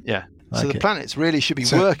 Fine. Yeah. So the planets really should be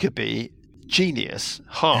Worker Bee, Genius,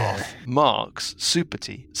 Hearth, Marx,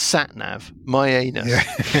 Superty, Satnav, Myanus,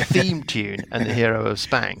 Theme Tune, and the Hero of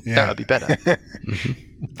Spang. That would be better.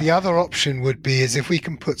 The other option would be is if we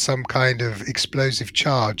can put some kind of explosive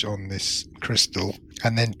charge on this crystal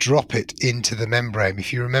and then drop it into the membrane.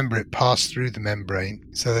 If you remember, it passed through the membrane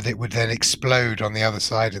so that it would then explode on the other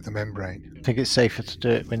side of the membrane. I think it's safer to do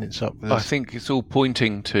it when it's up with I think it's all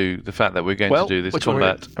pointing to the fact that we're going to do this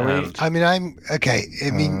combat. I'm okay.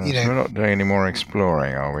 We're not doing any more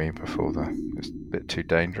exploring, are we? Before it's a bit too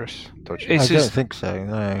dangerous. Dodgy. I don't think so.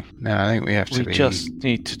 No, I think we have to. We just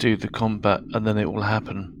need to do the combat, and then it will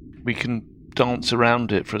happen. We can dance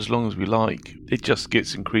around it for as long as we like. It just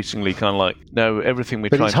gets increasingly kind of like, no, everything we're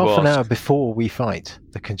trying to ask. But it's half an hour before we fight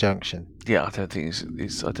the conjunction. Yeah, I don't think it's an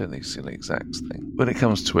exact thing. When it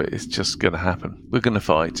comes to it, it's just going to happen. We're going to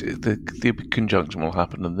fight. The conjunction will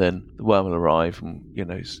happen, and then the worm will arrive, and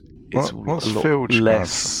it's a lot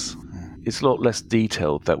less. It's a lot less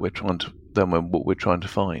detailed than what we're trying to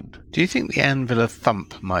find. Do you think the Anvil of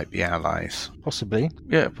Thump might be allies? Possibly.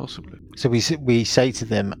 Yeah, possibly. So we say to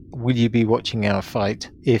them, will you be watching our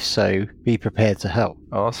fight? If so, be prepared to help.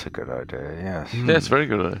 Oh, that's a good idea, yes. Yeah, it's a very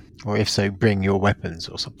good idea. Or if so, bring your weapons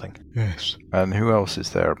or something. Yes. And who else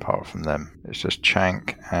is there apart from them? It's just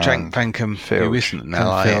Chank and Fankum, who isn't an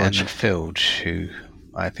ally, and Filge, who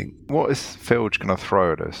I think... What is Filge going to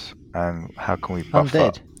throw at us? And how can we buff Undead.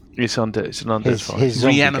 up? It's an undead fight. His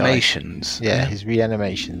reanimations. Yeah, his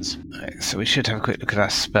reanimations. So we should have a quick look at our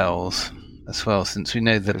spells as well, since we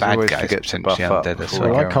know the bad guys potentially undead as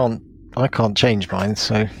well. Well, I can't change mine,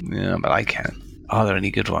 so... Yeah, but I can. Are there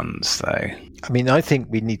any good ones, though? I mean, I think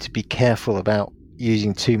we need to be careful about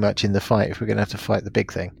using too much in the fight if we're going to have to fight the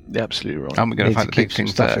big thing. You're absolutely right. Aren't we going to fight the big thing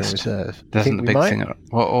stuff first? in reserve. Doesn't the big thing...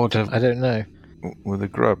 What order? I don't know. Well, the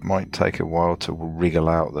grub might take a while to wriggle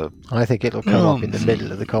out the... I think it'll come up in the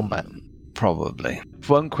middle of the combat. Probably.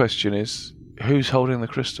 One question is, who's holding the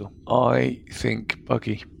crystal? I think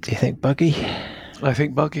Buggy. Do you think Buggy? I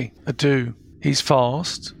think Buggy. I do. He's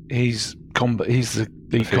fast. He's combat. He's the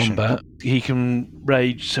combat. He can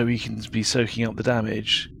rage, so he can be soaking up the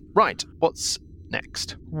damage. Right. What's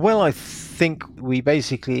next? Well, I think we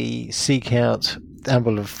basically seek out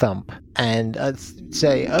Amble of Thump, and I'd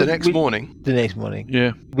say the next morning. The next morning.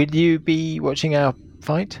 Yeah. Will you be watching our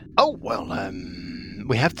fight? Oh well,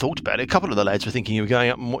 we have thought about it. A couple of the lads were thinking you were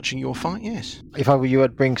going up and watching your fight. Yes. If I were you,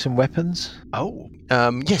 I'd bring some weapons. Oh.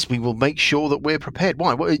 Yes, we will make sure that we're prepared.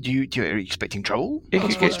 Why? What are you expecting trouble? It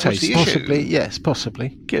could get tasty. Possibly, yes, possibly.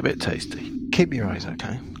 Get a bit tasty. Keep your eyes open.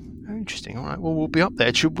 Okay. Interesting. All right. Well, we'll be up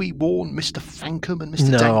there. Should we warn Mr. Fankum and Mr.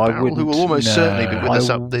 No, Dank I Barrel, wouldn't. who will almost certainly be with us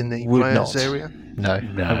up in the players' not. area? No,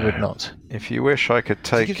 I would not. If you wish, I could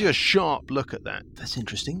So take... give you a sharp look at that. That's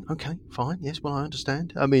interesting. Okay, fine. Yes, well, I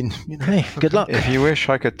understand. I mean, you know. Hey, good luck. If you wish,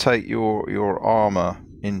 I could take your armour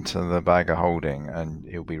into the bag of holding, and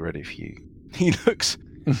he'll be ready for you. He looks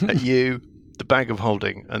at you, the bag of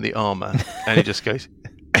holding, and the armour, and he just goes,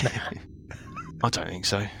 I don't think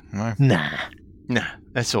so. No? Nah,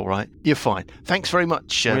 that's all right. You're fine. Thanks very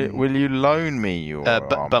much. Will you loan me your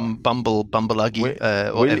armour?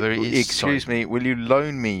 Bumbleuggy, whatever it is. Excuse me, will you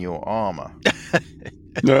loan me your armour?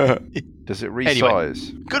 Does it resize? Anyway,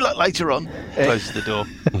 good luck later on. Closes the door.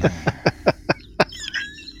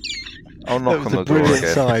 I'll knock on the door brilliant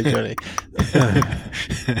again. side, Johnny.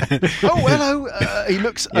 Oh, hello. He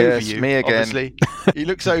looks over you. Me again. Obviously. He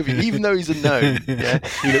looks over you, even though he's a gnome. Yeah,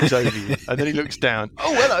 he looks over you, and then he looks down.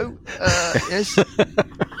 Oh, hello. Yes.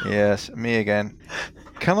 Yes, me again.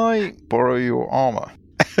 Can I borrow your armour?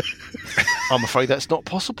 I'm afraid that's not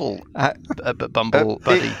possible. Bumble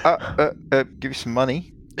buddy. Give you some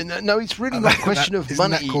money. No, it's really not a question of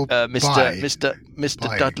money,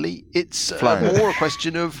 Mr. Dudley. It's more a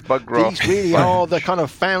question of these really are the kind of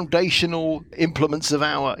foundational implements of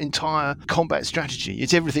our entire combat strategy.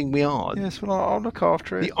 It's everything we are. Yes, well, I'll look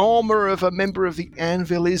after it. The armour of a member of the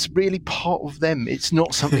Anvil is really part of them. It's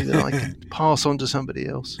not something that I can pass on to somebody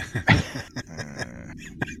else.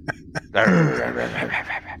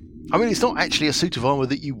 I mean, it's not actually a suit of armour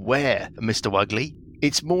that you wear, Mr. Wugley.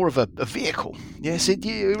 It's more of a vehicle. Yes, it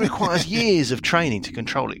requires years of training to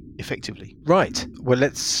control it effectively. Right. Well,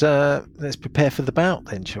 let's prepare for the bout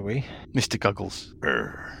then, shall we? Mr. Guggles.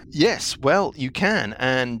 Yes, well, you can,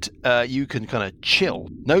 and you can kind of chill.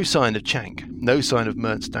 No sign of Chank, no sign of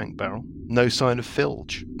Mertz Dank Barrel, no sign of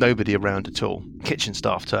Filge. Nobody around at all. Kitchen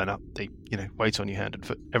staff turn up. They, wait on your hand and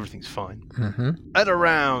foot. Everything's fine. Mm-hmm. At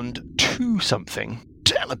around 2-something,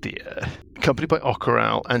 Talabir, accompanied by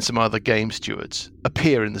Ockeral and some other game stewards,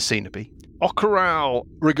 appear in the scenery. Ockeral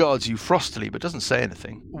regards you frostily but doesn't say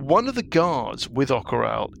anything. One of the guards with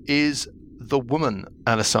Ockeral is the woman,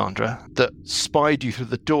 Alessandra, that spied you through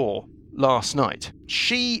the door last night.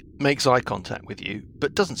 She makes eye contact with you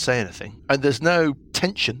but doesn't say anything. And there's no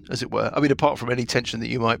tension, as it were. I mean, apart from any tension that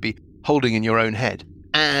you might be holding in your own head.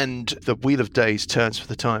 And the Wheel of Days turns for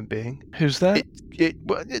the time being. Who's that?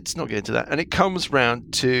 It's not getting to that. And it comes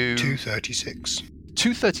round to 236.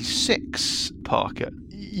 236, Parker.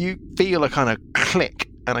 You feel a kind of click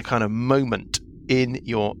and a kind of moment in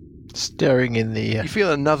your... Stirring in the... You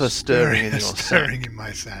feel another stirring in your sack. Stirring in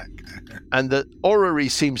my sack. And the Orrery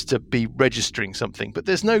seems to be registering something, but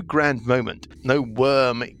there's no grand moment. No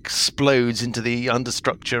worm explodes into the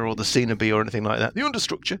understructure or the scenery or anything like that. The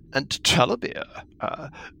understructure and Talabir,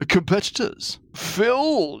 competitors.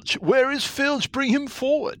 Filge! Where is Filge? Bring him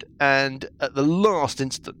forward! And at the last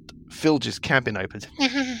instant, Filge's cabin opens.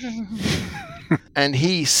 And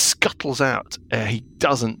he scuttles out. He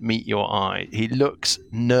doesn't meet your eye. He looks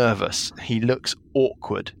nervous. He looks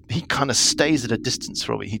awkward. He kind of stays at a distance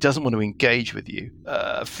from you. He doesn't want to engage with you.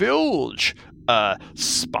 Filge,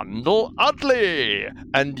 Spundle Udley,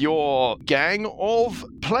 and your gang of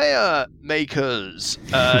player makers.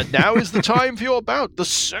 Now is the time for your bout, the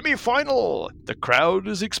semi-final. The crowd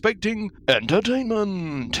is expecting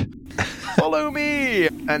entertainment. Follow me.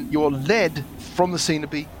 And you're led from the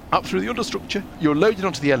scenery up through the understructure. You're loaded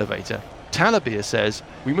onto the elevator. Talabir says,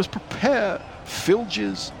 we must prepare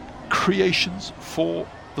Filge's creations for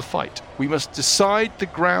the fight. We must decide the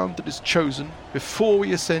ground that is chosen before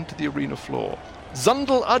we ascend to the arena floor.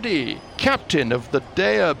 Zundel Uddy, captain of the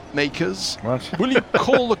Dare Makers, will you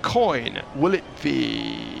call the coin? Will it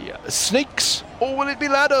be snakes or will it be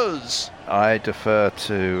ladders? I defer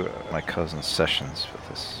to my cousin Sessions for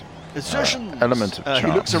this. Sessions! Element of chance.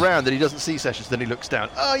 He looks around and he doesn't see Sessions, then he looks down.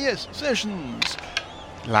 Ah, yes, Sessions!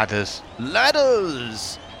 Ladders.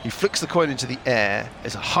 Ladders! He flicks the coin into the air.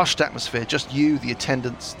 It's a hushed atmosphere, just you, the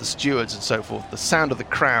attendants, the stewards and so forth. The sound of the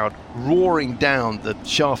crowd roaring down the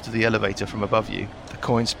shaft of the elevator from above you. The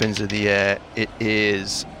coin spins in the air. It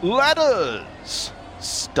is ladders!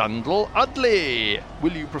 Stundle Udley!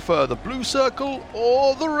 Will you prefer the blue circle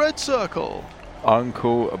or the red circle?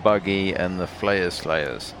 Uncle Buggy and the Flayer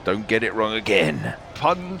Slayers. Don't get it wrong again.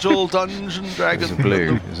 Punjal Dungeon Dragon. It's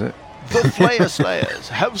blue, is it? The Flayer Slayers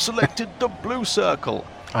have selected the blue circle.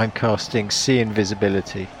 I'm casting See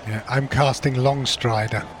Invisibility. Yeah, I'm casting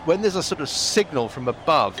Longstrider. When there's a sort of signal from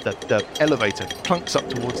above that the elevator plunks up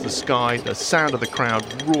towards the sky, the sound of the crowd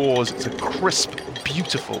roars. It's a crisp,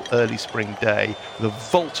 beautiful early spring day with a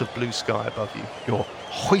vault of blue sky above you. You're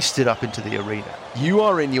hoisted up into the arena. You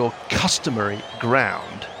are in your customary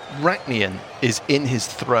ground. Rachnian is in his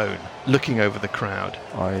throne, looking over the crowd.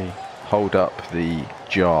 I hold up the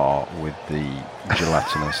jar with the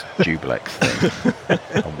gelatinous Dublex thing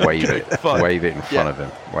and wave it in front of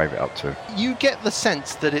him, wave it up to him. You get the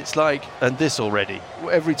sense that it's like, and this already,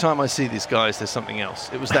 every time I see these guys, there's something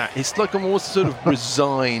else. It was that. It's like a more sort of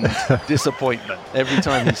resigned disappointment. Every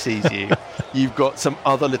time he sees you, you've got some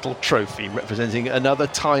other little trophy representing another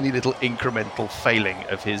tiny little incremental failing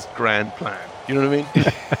of his grand plan. You know what I mean?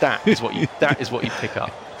 That is what you pick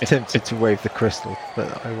up. Tempted to wave the crystal,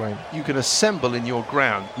 but I won't. You can assemble in your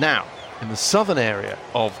ground. Now, in the southern area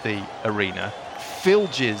of the arena,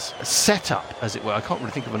 Filge's setup, as it were, I can't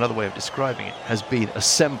really think of another way of describing it, has been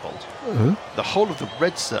assembled. Uh-huh. The whole of the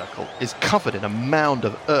red circle is covered in a mound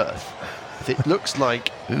of earth. It looks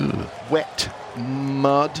like wet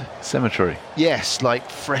mud. Cemetery. Yes, like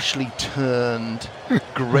freshly turned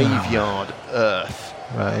graveyard earth.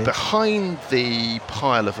 Right. Behind the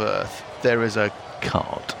pile of earth, there is a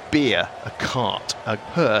cart, a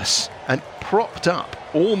hearse, and propped up,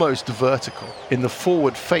 almost vertical, in the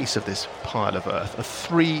forward face of this pile of earth are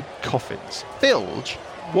 3 coffins. Filge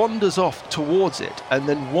wanders off towards it and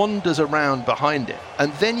then wanders around behind it,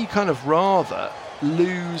 and then you kind of rather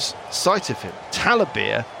lose sight of him.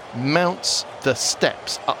 Talabir mounts the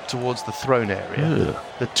steps up towards the throne area. Ugh.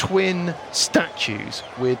 The twin statues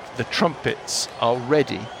with the trumpets are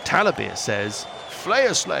ready. Talabir says,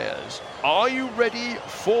 Flayer Slayers, are you ready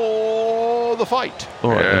for the fight?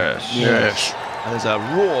 Yes. And there's a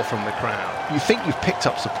roar from the crowd. You think you've picked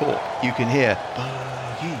up support. You can hear,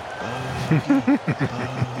 Buggy,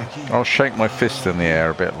 Buggy. I'll shake my fist in the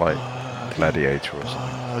air a bit like Gladiator or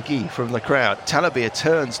something. Buggy from the crowd. Talabir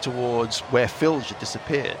turns towards where Filge had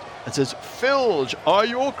disappeared and says, Filge, are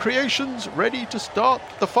your creations ready to start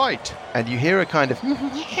the fight? And you hear a kind of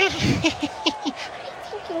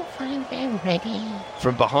find them ready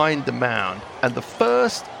from behind the mound, and the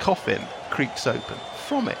first coffin creaks open.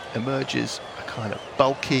 From it emerges a kind of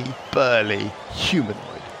bulky, burly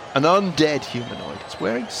humanoid, an undead humanoid. It's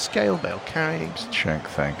wearing scale mail, carrying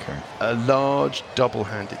a large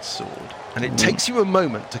double-handed sword. And it takes you a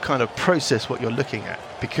moment to kind of process what you're looking at,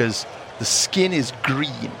 because the skin is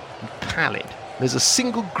green and pallid. There's a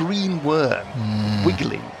single green worm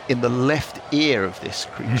wiggling in the left ear of this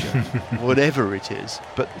creature, whatever it is.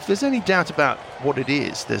 But if there's any doubt about what it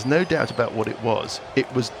is, there's no doubt about what it was.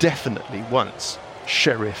 It was definitely once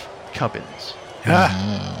Sheriff Cubbins.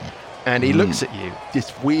 And he looks at you.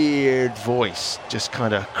 This weird voice just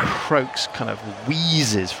kind of croaks, kind of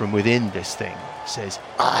wheezes from within this thing. Says,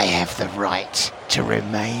 I have the right to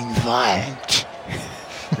remain violent.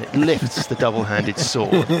 And it lifts the double-handed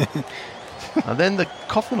sword. And then the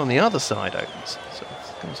coffin on the other side opens. So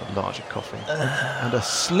it becomes a larger coffin. And a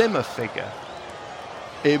slimmer figure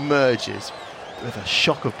emerges with a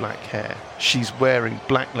shock of black hair. She's wearing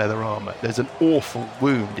black leather armour. There's an awful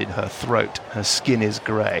wound in her throat. Her skin is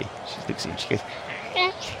grey. She looks at you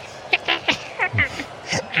and she goes,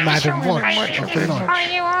 Madam, what of the Are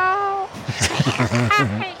night? you all?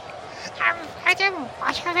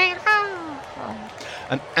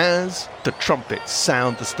 And as the trumpets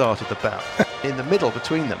sound the start of the bout, in the middle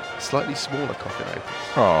between them, a slightly smaller coffin opens.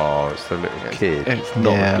 Oh, it's the little kid. It's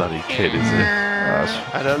not a bloody kid, is it?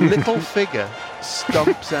 And a little figure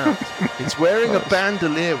stumps out. It's wearing a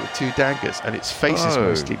bandolier with 2 daggers, and its face is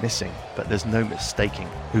mostly missing, but there's no mistaking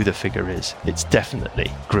who the figure is. It's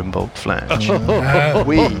definitely Grimbold Flange.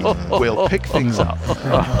 We will pick things up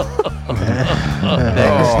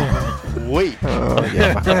Wait.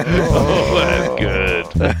 That's good.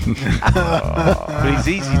 But he's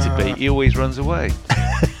easy to beat. He always runs away.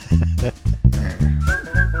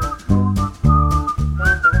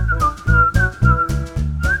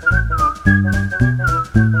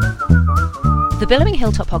 The Billowing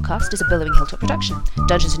Hilltop podcast is a Billowing Hilltop production.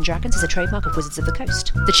 Dungeons & Dragons is a trademark of Wizards of the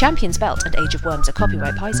Coast. The Champion's Belt and Age of Worms are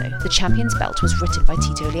copyright Paizo. The Champion's Belt was written by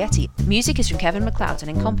Tito Lietti. Music is from Kevin MacLeod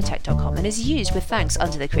and Incompetech.com and is used with thanks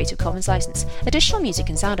under the Creative Commons license. Additional music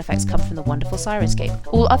and sound effects come from the wonderful Sirenscape.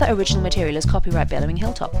 All other original material is copyright Billowing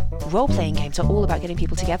Hilltop. Role-playing games are all about getting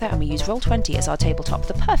people together, and we use Roll20 as our tabletop,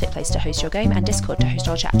 the perfect place to host your game, and Discord to host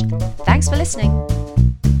our chat. Thanks for listening!